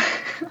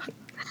true.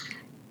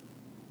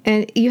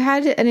 And you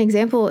had an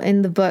example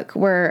in the book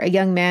where a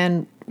young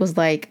man was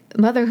like,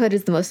 motherhood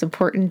is the most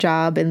important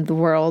job in the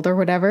world or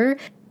whatever.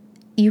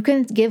 You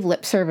can give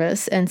lip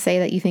service and say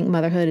that you think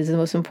motherhood is the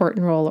most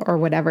important role or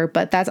whatever,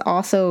 but that's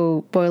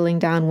also boiling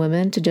down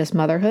women to just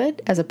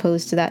motherhood, as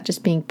opposed to that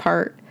just being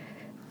part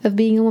of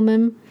being a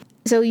woman.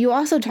 So you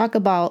also talk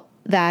about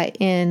that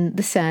in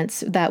the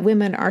sense that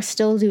women are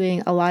still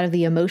doing a lot of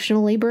the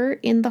emotional labor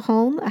in the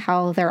home,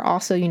 how they're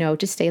also,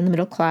 to stay in the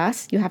middle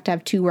class, you have to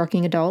have 2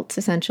 working adults,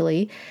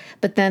 essentially.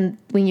 But then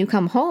when you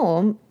come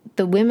home,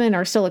 the women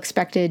are still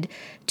expected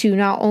to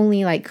not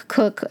only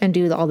cook and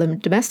do all the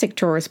domestic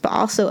chores, but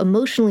also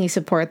emotionally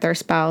support their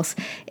spouse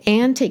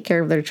and take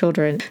care of their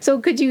children. So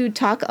could you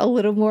talk a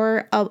little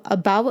more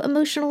about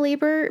emotional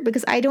labor?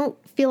 Because I don't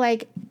feel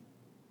like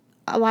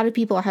a lot of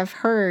people have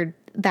heard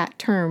that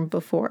term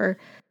before.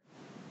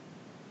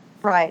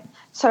 Right.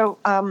 So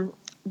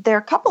there are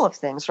a couple of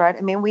things, right?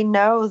 I mean, we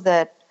know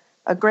that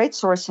a great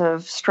source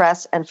of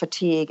stress and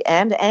fatigue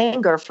and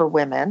anger for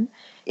women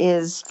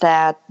is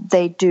that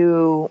they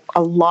do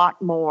a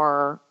lot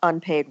more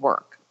unpaid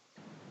work.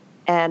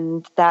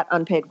 And that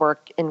unpaid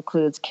work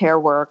includes care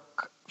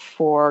work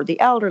for the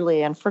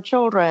elderly and for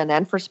children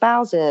and for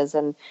spouses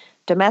and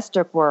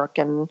domestic work.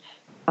 And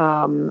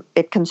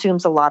it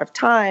consumes a lot of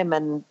time,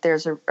 and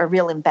there's a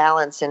real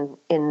imbalance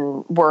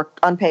in work,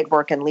 unpaid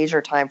work and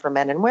leisure time for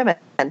men and women.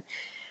 And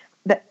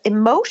the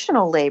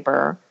emotional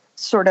labor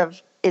sort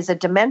of is a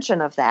dimension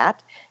of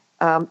that.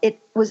 It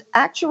was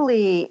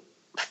actually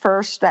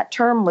that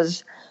term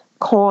was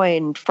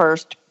coined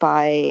first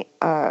by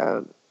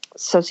a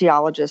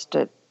sociologist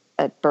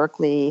at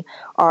Berkeley,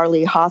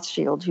 Arlie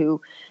Hochschild,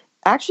 who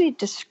actually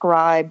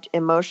described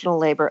emotional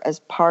labor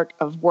as part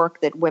of work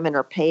that women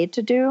are paid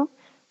to do,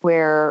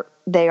 where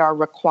they are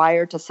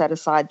required to set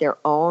aside their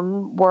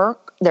own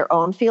work, their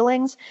own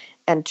feelings,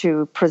 and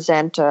to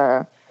present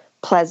a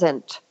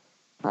pleasant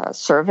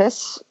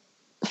service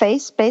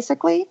face,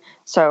 basically.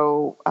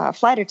 So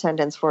flight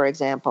attendants, for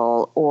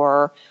example,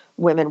 or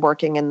women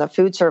working in the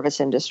food service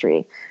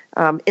industry.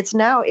 It's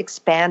now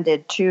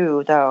expanded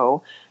too,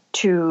 though,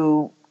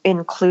 to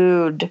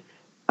include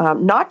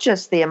not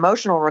just the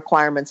emotional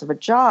requirements of a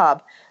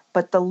job,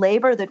 but the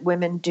labor that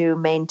women do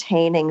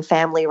maintaining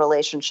family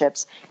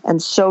relationships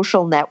and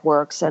social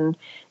networks and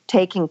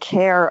taking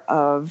care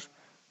of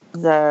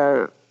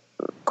the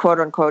quote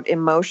unquote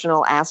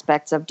emotional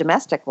aspects of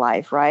domestic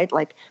life, right?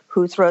 Like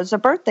who throws a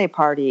birthday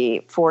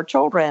party for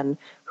children,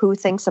 who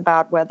thinks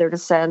about whether to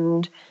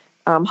send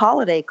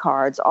holiday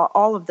cards,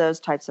 all of those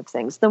types of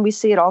things. Then we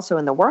see it also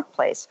in the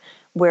workplace,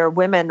 where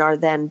women are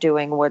then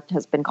doing what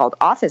has been called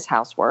office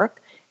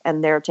housework,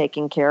 and they're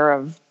taking care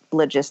of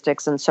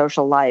logistics and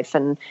social life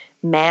and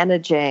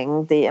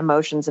managing the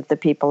emotions of the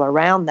people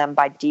around them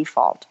by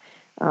default.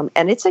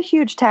 And it's a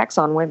huge tax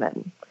on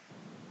women.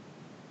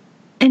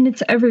 And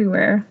it's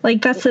everywhere.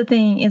 That's the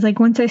thing, is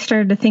once I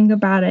started to think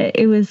about it,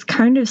 it was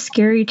kind of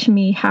scary to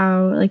me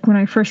how, when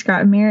I first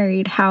got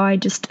married, how I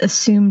just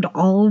assumed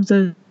all of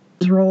those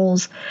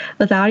roles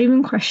without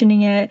even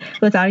questioning it,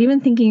 without even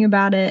thinking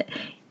about it,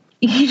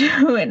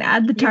 and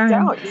at the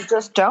time. You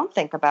just don't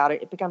think about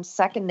it. It becomes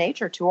second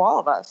nature to all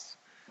of us.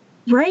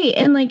 Right.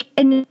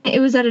 And it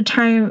was at a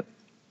time,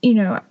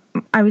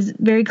 I was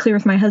very clear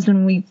with my husband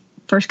when we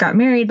first got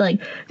married,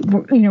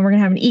 we're going to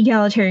have an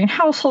egalitarian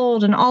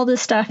household and all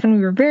this stuff. And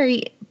we were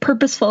very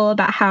purposeful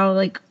about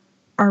how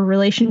our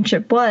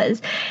relationship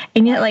was.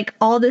 And yet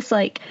all this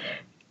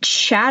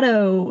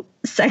shadow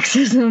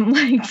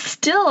sexism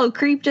still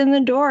creeped in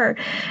the door.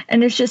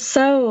 And it's just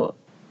so,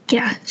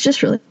 it's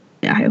just really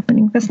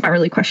eye-opening. That's not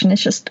really a question.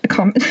 It's just a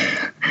comment.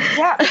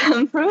 Yeah,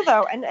 it's true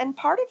though. And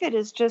part of it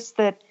is just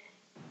that,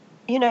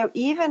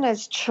 even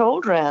as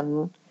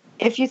children,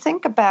 if you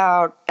think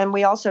about, and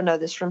we also know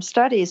this from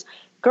studies,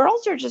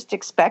 girls are just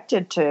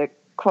expected to,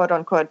 quote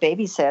unquote,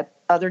 babysit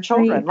other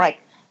children,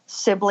 like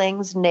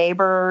siblings,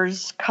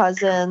 neighbors,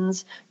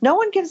 cousins. No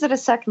one gives it a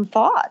second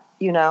thought,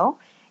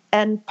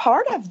 And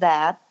part of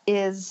that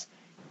is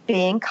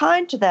being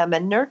kind to them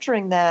and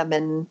nurturing them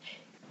and,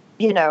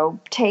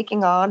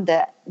 taking on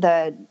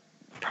the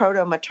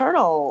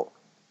proto-maternal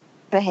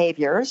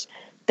behaviors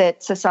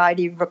that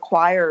society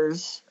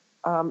requires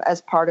as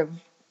part of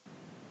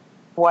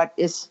what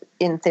is,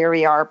 in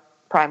theory, our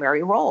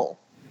primary role.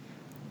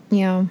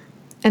 Yeah.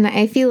 And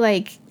I feel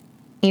like,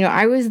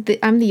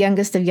 I'm the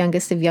youngest of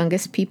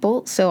youngest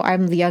people. So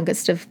I'm the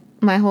youngest of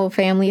my whole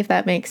family, if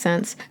that makes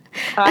sense.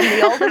 I'm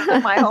the oldest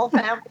of my whole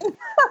family.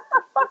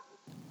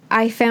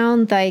 I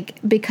found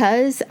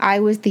because I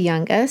was the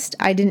youngest,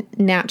 I didn't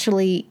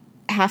naturally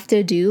have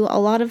to do a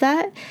lot of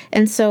that.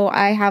 And so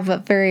I have a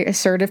very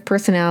assertive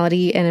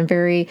personality and a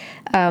very,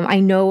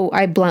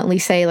 I bluntly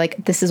say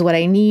this is what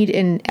I need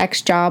in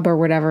X job or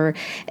whatever.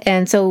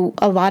 And so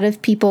a lot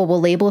of people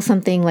will label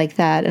something like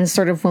that, an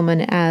assertive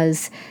woman,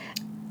 as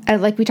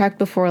like we talked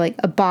before,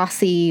 a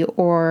bossy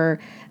or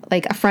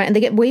a front, and they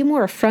get way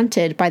more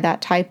affronted by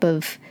that type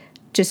of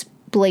just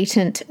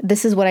blatant,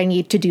 this is what I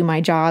need to do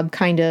my job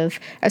kind of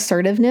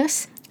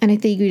assertiveness. And I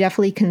think you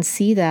definitely can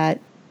see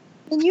that.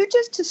 And you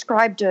just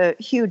described a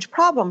huge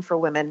problem for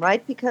women,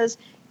 right? Because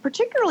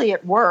particularly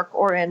at work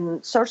or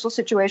in social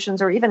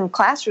situations or even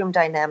classroom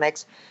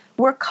dynamics,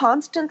 we're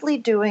constantly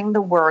doing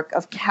the work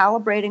of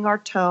calibrating our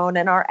tone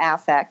and our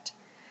affect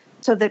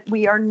so that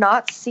we are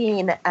not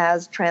seen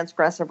as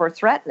transgressive or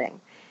threatening,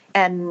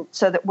 and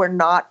so that we're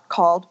not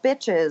called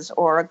bitches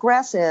or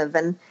aggressive.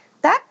 And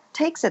that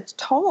takes its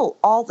toll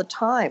all the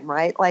time,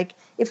 right?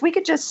 If we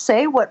could just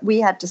say what we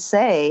had to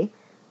say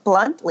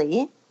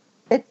bluntly,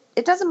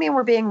 it doesn't mean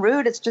we're being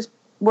rude. It's just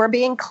we're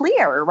being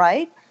clear,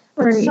 right?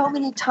 But Right. so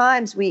many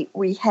times we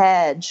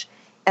hedge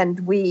and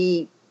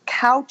we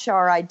couch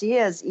our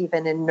ideas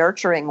even in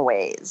nurturing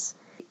ways.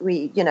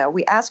 We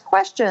ask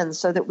questions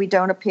so that we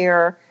don't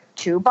appear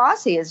too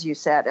bossy, as you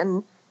said.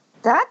 And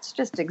that's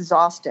just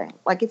exhausting.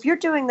 If you're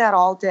doing that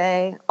all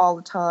day, all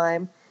the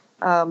time,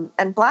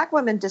 and Black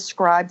women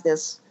describe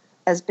this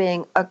as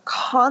being a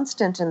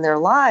constant in their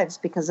lives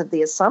because of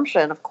the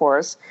assumption, of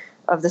course,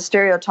 of the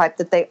stereotype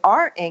that they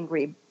are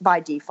angry by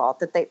default,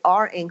 that they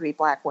are angry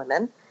Black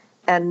women.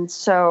 And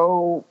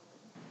so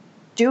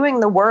doing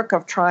the work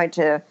of trying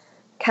to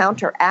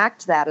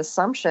counteract that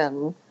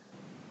assumption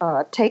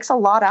takes a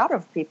lot out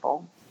of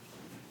people.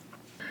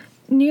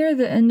 Near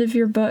the end of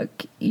your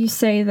book, you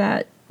say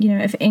that,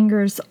 if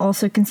anger is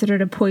also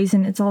considered a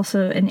poison, it's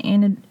also an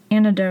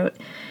antidote,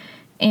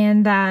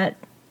 and that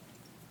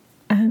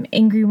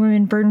angry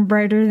women burn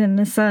brighter than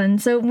the sun.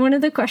 So one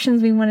of the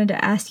questions we wanted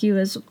to ask you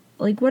is,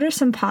 what are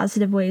some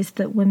positive ways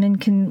that women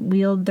can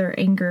wield their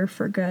anger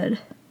for good?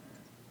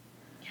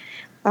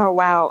 Oh,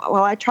 wow.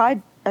 Well, I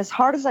tried as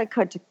hard as I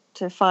could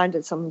to find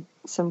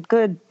some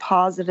good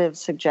positive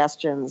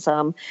suggestions.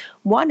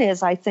 One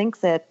is, I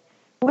think that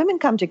women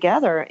come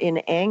together in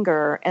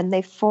anger and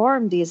they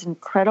form these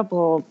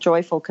incredible,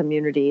 joyful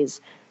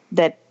communities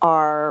that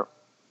are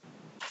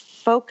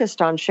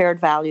focused on shared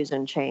values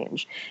and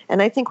change.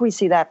 And I think we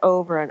see that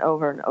over and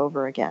over and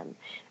over again.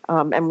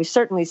 And we've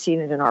certainly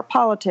seen it in our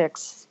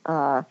politics,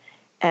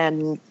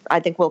 and I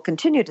think we'll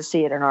continue to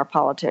see it in our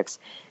politics.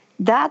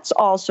 That's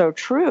also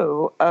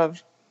true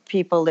of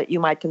people that you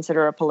might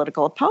consider a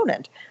political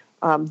opponent.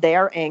 They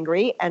are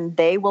angry, and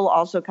they will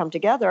also come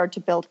together to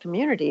build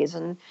communities.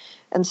 And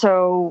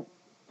so,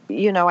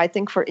 I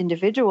think for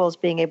individuals,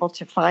 being able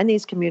to find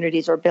these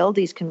communities or build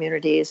these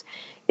communities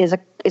is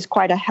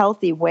quite a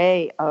healthy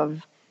way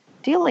of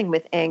dealing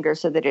with anger,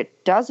 so that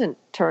it doesn't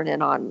turn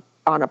in on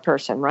a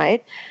person,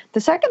 right?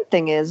 The second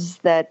thing is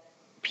that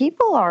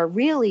people are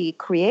really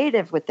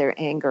creative with their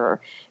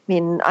anger. I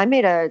mean, I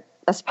made a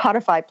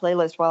Spotify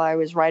playlist while I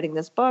was writing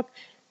this book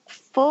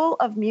full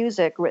of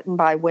music written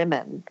by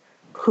women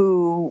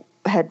who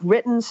had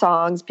written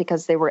songs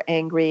because they were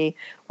angry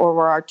or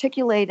were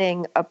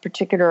articulating a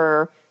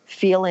particular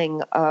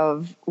feeling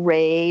of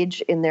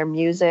rage in their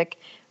music.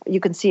 You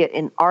can see it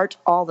in art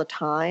all the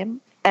time.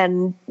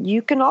 And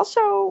you can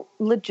also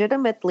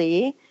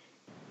legitimately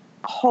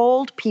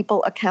hold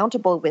people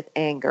accountable with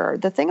anger.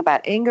 The thing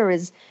about anger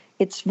is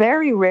it's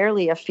very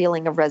rarely a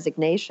feeling of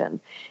resignation.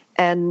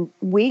 And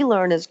we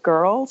learn as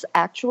girls,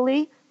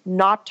 actually,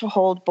 not to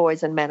hold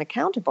boys and men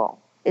accountable.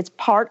 It's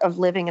part of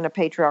living in a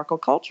patriarchal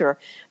culture.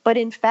 But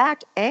in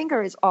fact,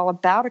 anger is all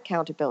about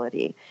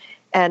accountability.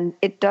 And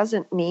it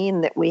doesn't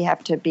mean that we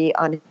have to be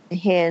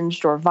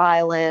unhinged or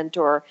violent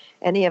or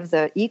any of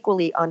the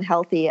equally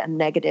unhealthy and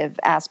negative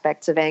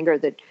aspects of anger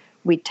that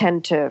we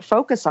tend to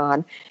focus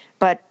on.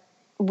 But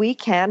we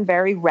can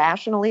very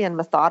rationally and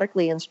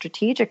methodically and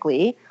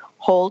strategically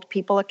hold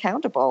people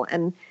accountable.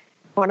 And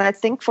when I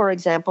think, for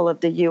example, of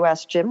the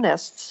U.S.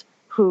 gymnasts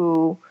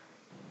who,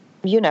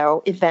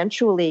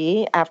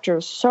 eventually,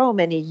 after so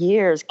many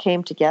years,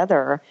 came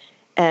together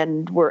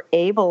and were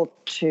able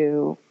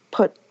to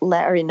put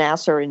Larry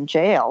Nassar in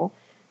jail,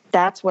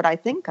 that's what I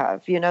think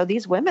of.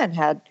 These women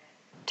had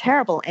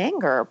terrible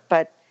anger,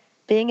 but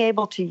being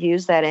able to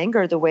use that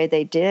anger the way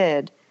they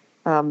did,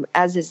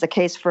 as is the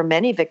case for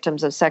many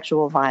victims of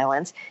sexual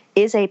violence,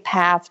 is a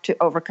path to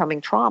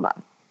overcoming trauma.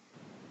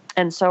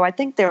 And so I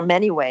think there are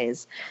many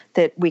ways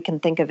that we can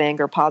think of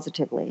anger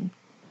positively.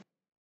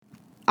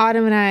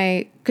 Autumn and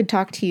I could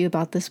talk to you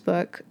about this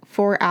book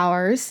for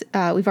hours.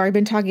 We've already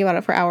been talking about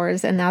it for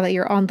hours, and now that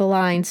you're on the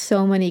line,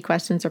 so many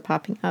questions are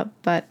popping up,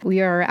 but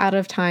we are out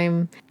of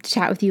time to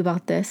chat with you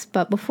about this.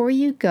 But before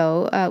you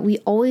go, we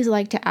always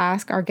like to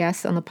ask our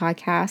guests on the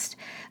podcast,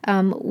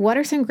 what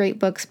are some great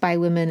books by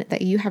women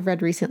that you have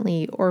read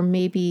recently, or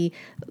maybe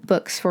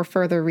books for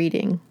further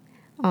reading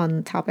on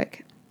the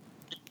topic?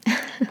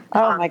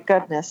 Oh, my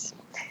goodness.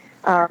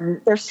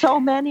 There's so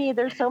many.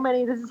 This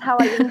is how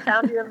I even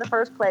found you in the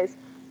first place.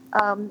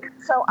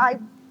 So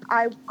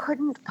I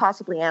couldn't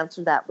possibly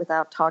answer that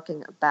without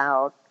talking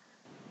about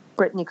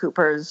Brittany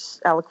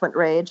Cooper's Eloquent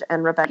Rage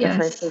and Rebecca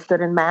Tracy's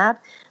Good and Mad,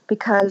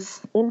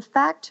 because in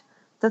fact,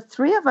 the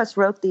three of us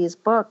wrote these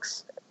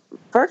books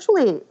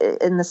virtually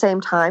in the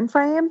same time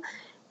frame,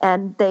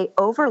 and they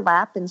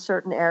overlap in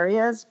certain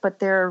areas, but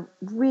they're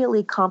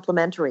really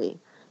complementary.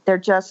 They're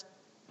just,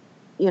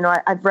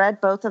 I've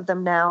read both of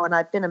them now, and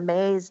I've been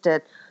amazed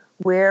at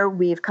where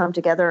we've come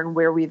together and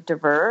where we've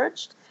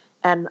diverged.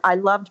 And I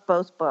loved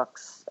both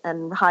books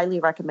and highly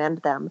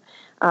recommend them.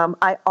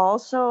 I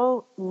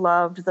also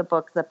loved the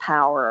book The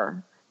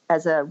Power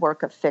as a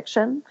work of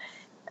fiction.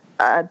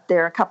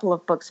 There are a couple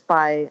of books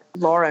by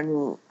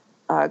Lauren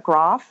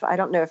Groff. I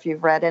don't know if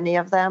you've read any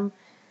of them.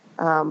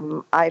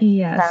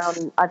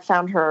 I've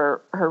found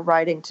her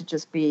writing to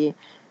just be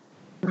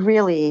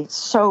really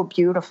so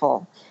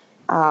beautiful.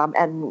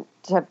 And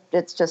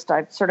it's just,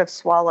 I've sort of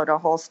swallowed a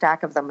whole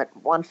stack of them at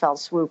one fell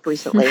swoop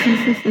recently.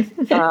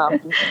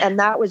 And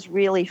that was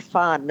really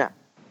fun.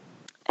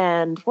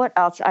 And what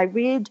else? I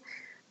read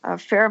a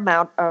fair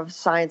amount of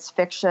science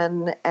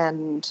fiction,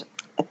 and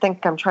I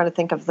think I'm trying to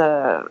think of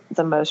the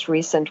most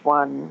recent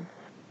one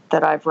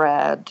that I've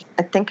read.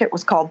 I think it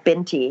was called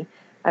Binti.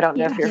 I don't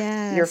know if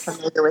you're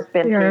familiar with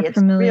Binti.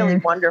 It's really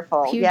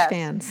wonderful. Huge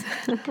fans.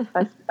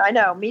 I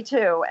know, me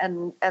too.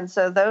 And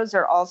so those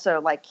are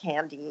also like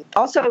candy.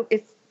 Also,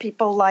 if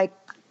people like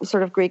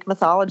sort of Greek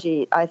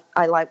mythology,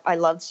 I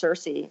loved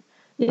Circe.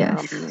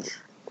 Yes.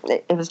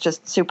 It was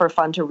just super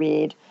fun to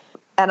read.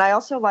 And I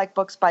also like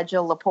books by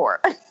Jill Lepore.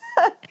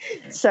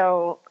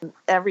 So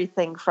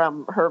everything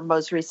from her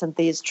most recent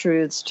These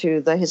Truths to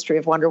The History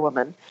of Wonder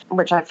Woman,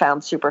 which I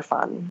found super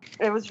fun.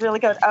 It was really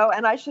good. Oh,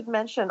 and I should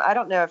mention, I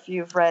don't know if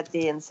you've read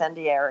The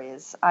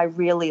Incendiaries. I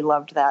really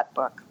loved that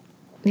book.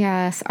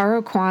 Yes,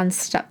 Aro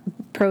Kwan's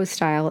prose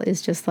style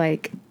is just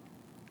like,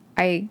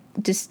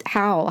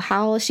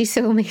 how is she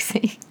so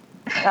amazing?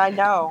 I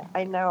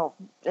know.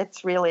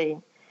 It's really,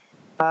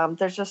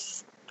 there's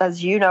just,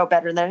 as you know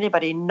better than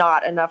anybody,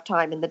 not enough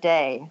time in the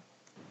day.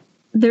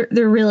 There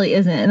really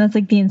isn't. And that's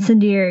like The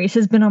Incendiaries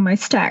has been on my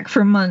stack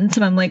for months.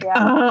 And I'm like,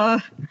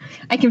 I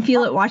can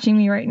feel it watching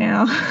me right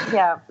now.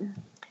 Yeah.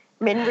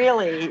 I mean,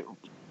 really,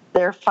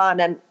 they're fun.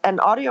 And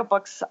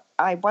audiobooks,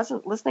 I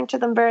wasn't listening to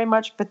them very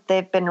much, but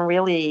they've been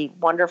really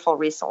wonderful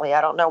recently.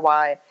 I don't know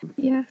why.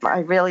 Yeah. I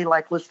really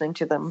like listening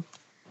to them.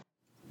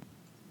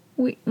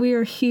 We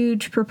are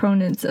huge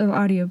proponents of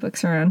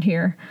audiobooks around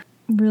here.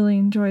 Really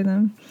enjoy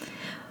them.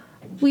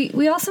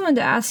 We also wanted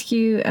to ask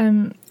you,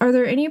 are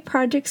there any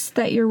projects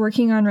that you're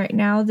working on right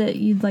now that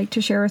you'd like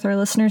to share with our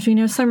listeners? We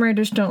know some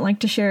writers don't like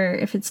to share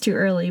if it's too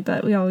early,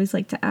 but we always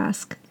like to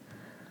ask.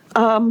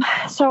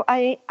 So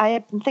I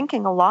have been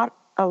thinking a lot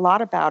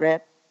about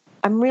it.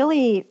 I'm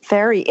really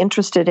very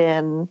interested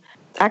in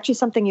actually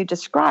something you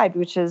described,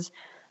 which is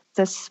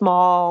the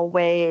small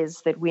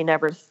ways that we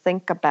never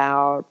think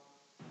about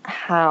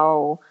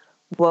how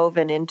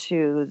woven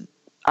into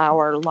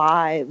our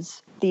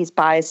lives these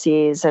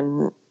biases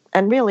and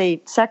really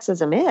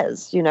sexism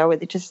is,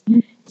 it's just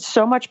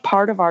so much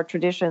part of our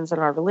traditions and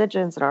our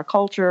religions and our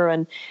culture.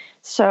 And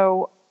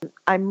so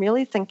I'm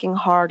really thinking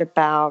hard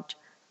about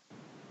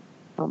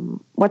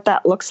what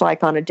that looks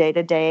like on a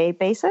day-to-day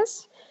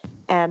basis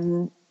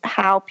and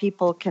how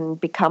people can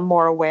become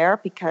more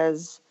aware,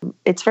 because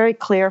it's very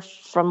clear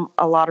from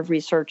a lot of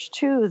research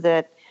too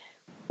that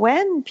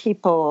when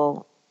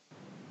people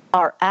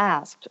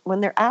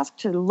when they're asked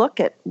to look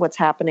at what's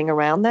happening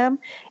around them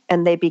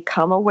and they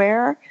become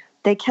aware,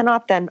 they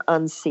cannot then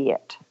unsee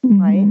it,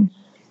 right?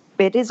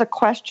 It is a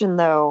question,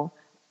 though,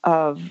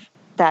 of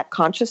that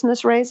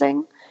consciousness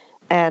raising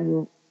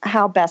and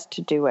how best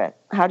to do it.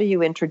 How do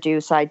you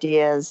introduce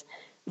ideas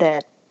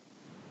that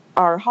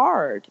are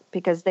hard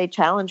because they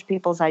challenge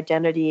people's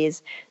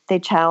identities, they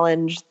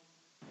challenge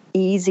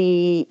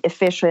easy,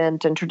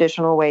 efficient, and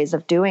traditional ways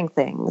of doing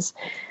things.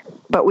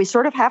 But we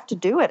sort of have to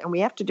do it, and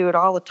we have to do it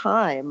all the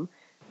time.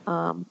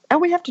 And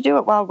we have to do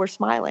it while we're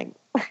smiling.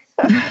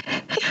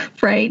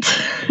 Right.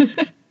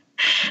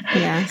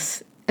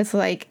 Yes. It's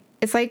like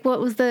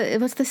what's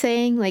the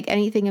saying? Like,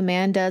 anything a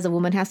man does, a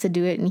woman has to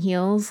do it in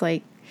heels.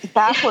 Like,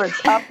 backwards,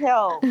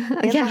 uphill,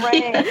 in the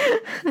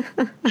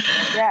rain.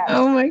 Yes.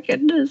 Oh my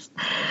goodness.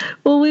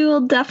 Well, we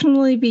will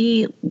definitely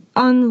be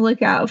on the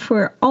lookout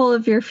for all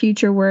of your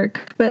future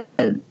work. But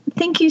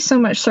thank you so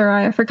much,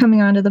 Soraya, for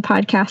coming onto the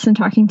podcast and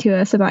talking to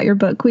us about your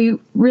book. We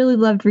really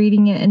loved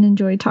reading it and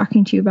enjoyed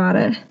talking to you about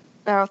it.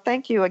 Oh,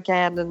 thank you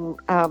again. And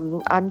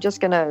I'm just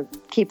going to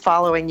keep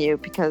following you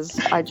because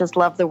I just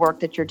love the work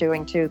that you're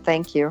doing too.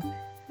 Thank you.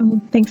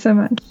 Thanks so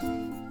much.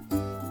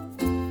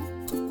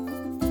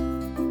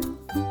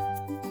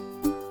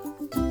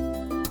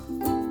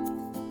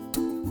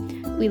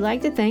 We'd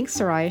like to thank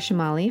Soraya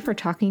Chemaly for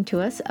talking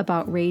to us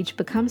about Rage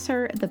Becomes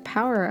Her, The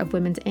Power of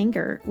Women's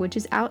Anger, which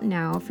is out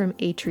now from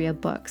Atria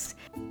Books.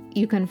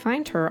 You can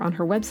find her on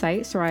her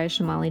website,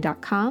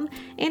 sorayachemaly.com,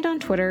 and on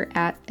Twitter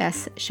at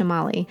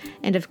 @schemaly.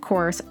 And of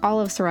course, all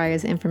of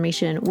Soraya's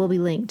information will be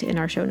linked in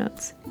our show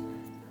notes.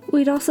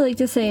 We'd also like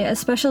to say a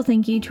special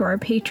thank you to our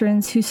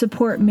patrons whose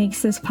support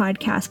makes this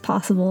podcast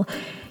possible.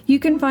 You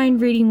can find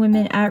Reading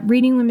Women at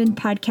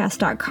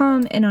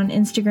readingwomenpodcast.com and on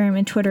Instagram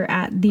and Twitter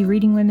at The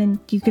Reading Women.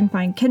 You can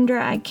find Kendra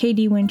at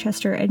KD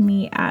Winchester and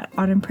me at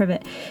Autumn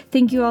Privet.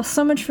 Thank you all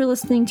so much for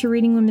listening to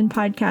Reading Women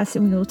Podcast,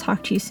 and we will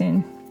talk to you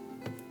soon.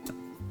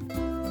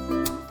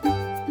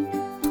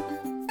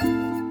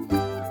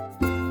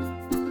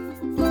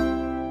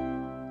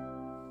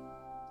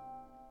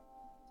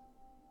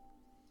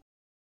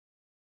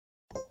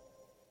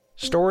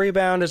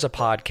 Storybound is a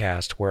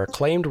podcast where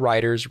acclaimed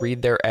writers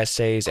read their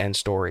essays and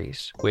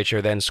stories, which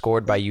are then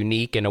scored by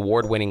unique and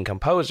award-winning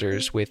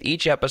composers, with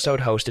each episode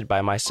hosted by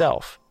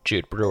myself,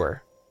 Jude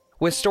Brewer.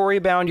 With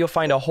Storybound, you'll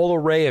find a whole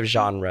array of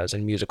genres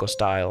and musical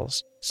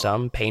styles,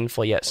 some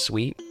painful yet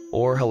sweet,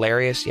 or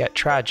hilarious yet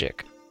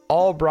tragic,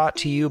 all brought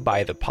to you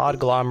by the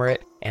Podglomerate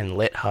and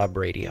Lit Hub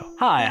Radio.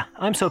 Hi,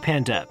 I'm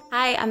Sopan Deb.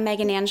 Hi, I'm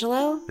Megan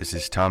Angelo. This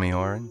is Tommy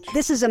Orange.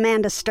 This is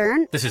Amanda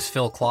Stern. This is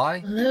Phil Cly.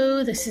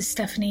 Hello, this is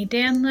Stephanie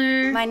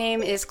Dandler. My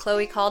name is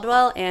Chloe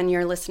Caldwell, and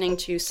you're listening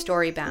to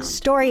Storybound.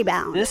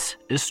 Storybound. This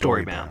is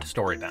Storybound.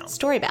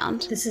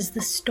 Storybound. This is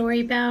the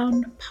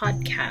Storybound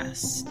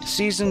podcast.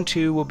 Season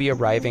 2 will be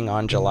arriving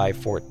on July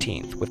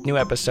 14th, with new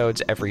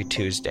episodes every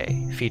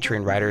Tuesday,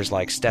 featuring writers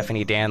like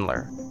Stephanie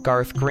Dandler,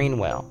 Garth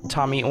Greenwell,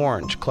 Tommy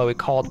Orange, Chloe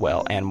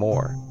Caldwell, and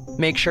more.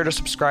 Make sure to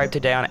subscribe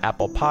today on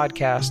Apple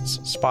Podcasts,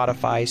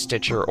 Spotify,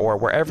 Stitcher, or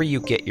wherever you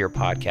get your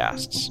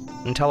podcasts.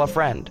 And tell a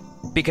friend,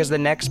 because the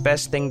next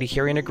best thing to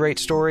hearing a great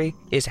story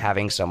is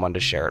having someone to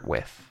share it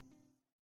with.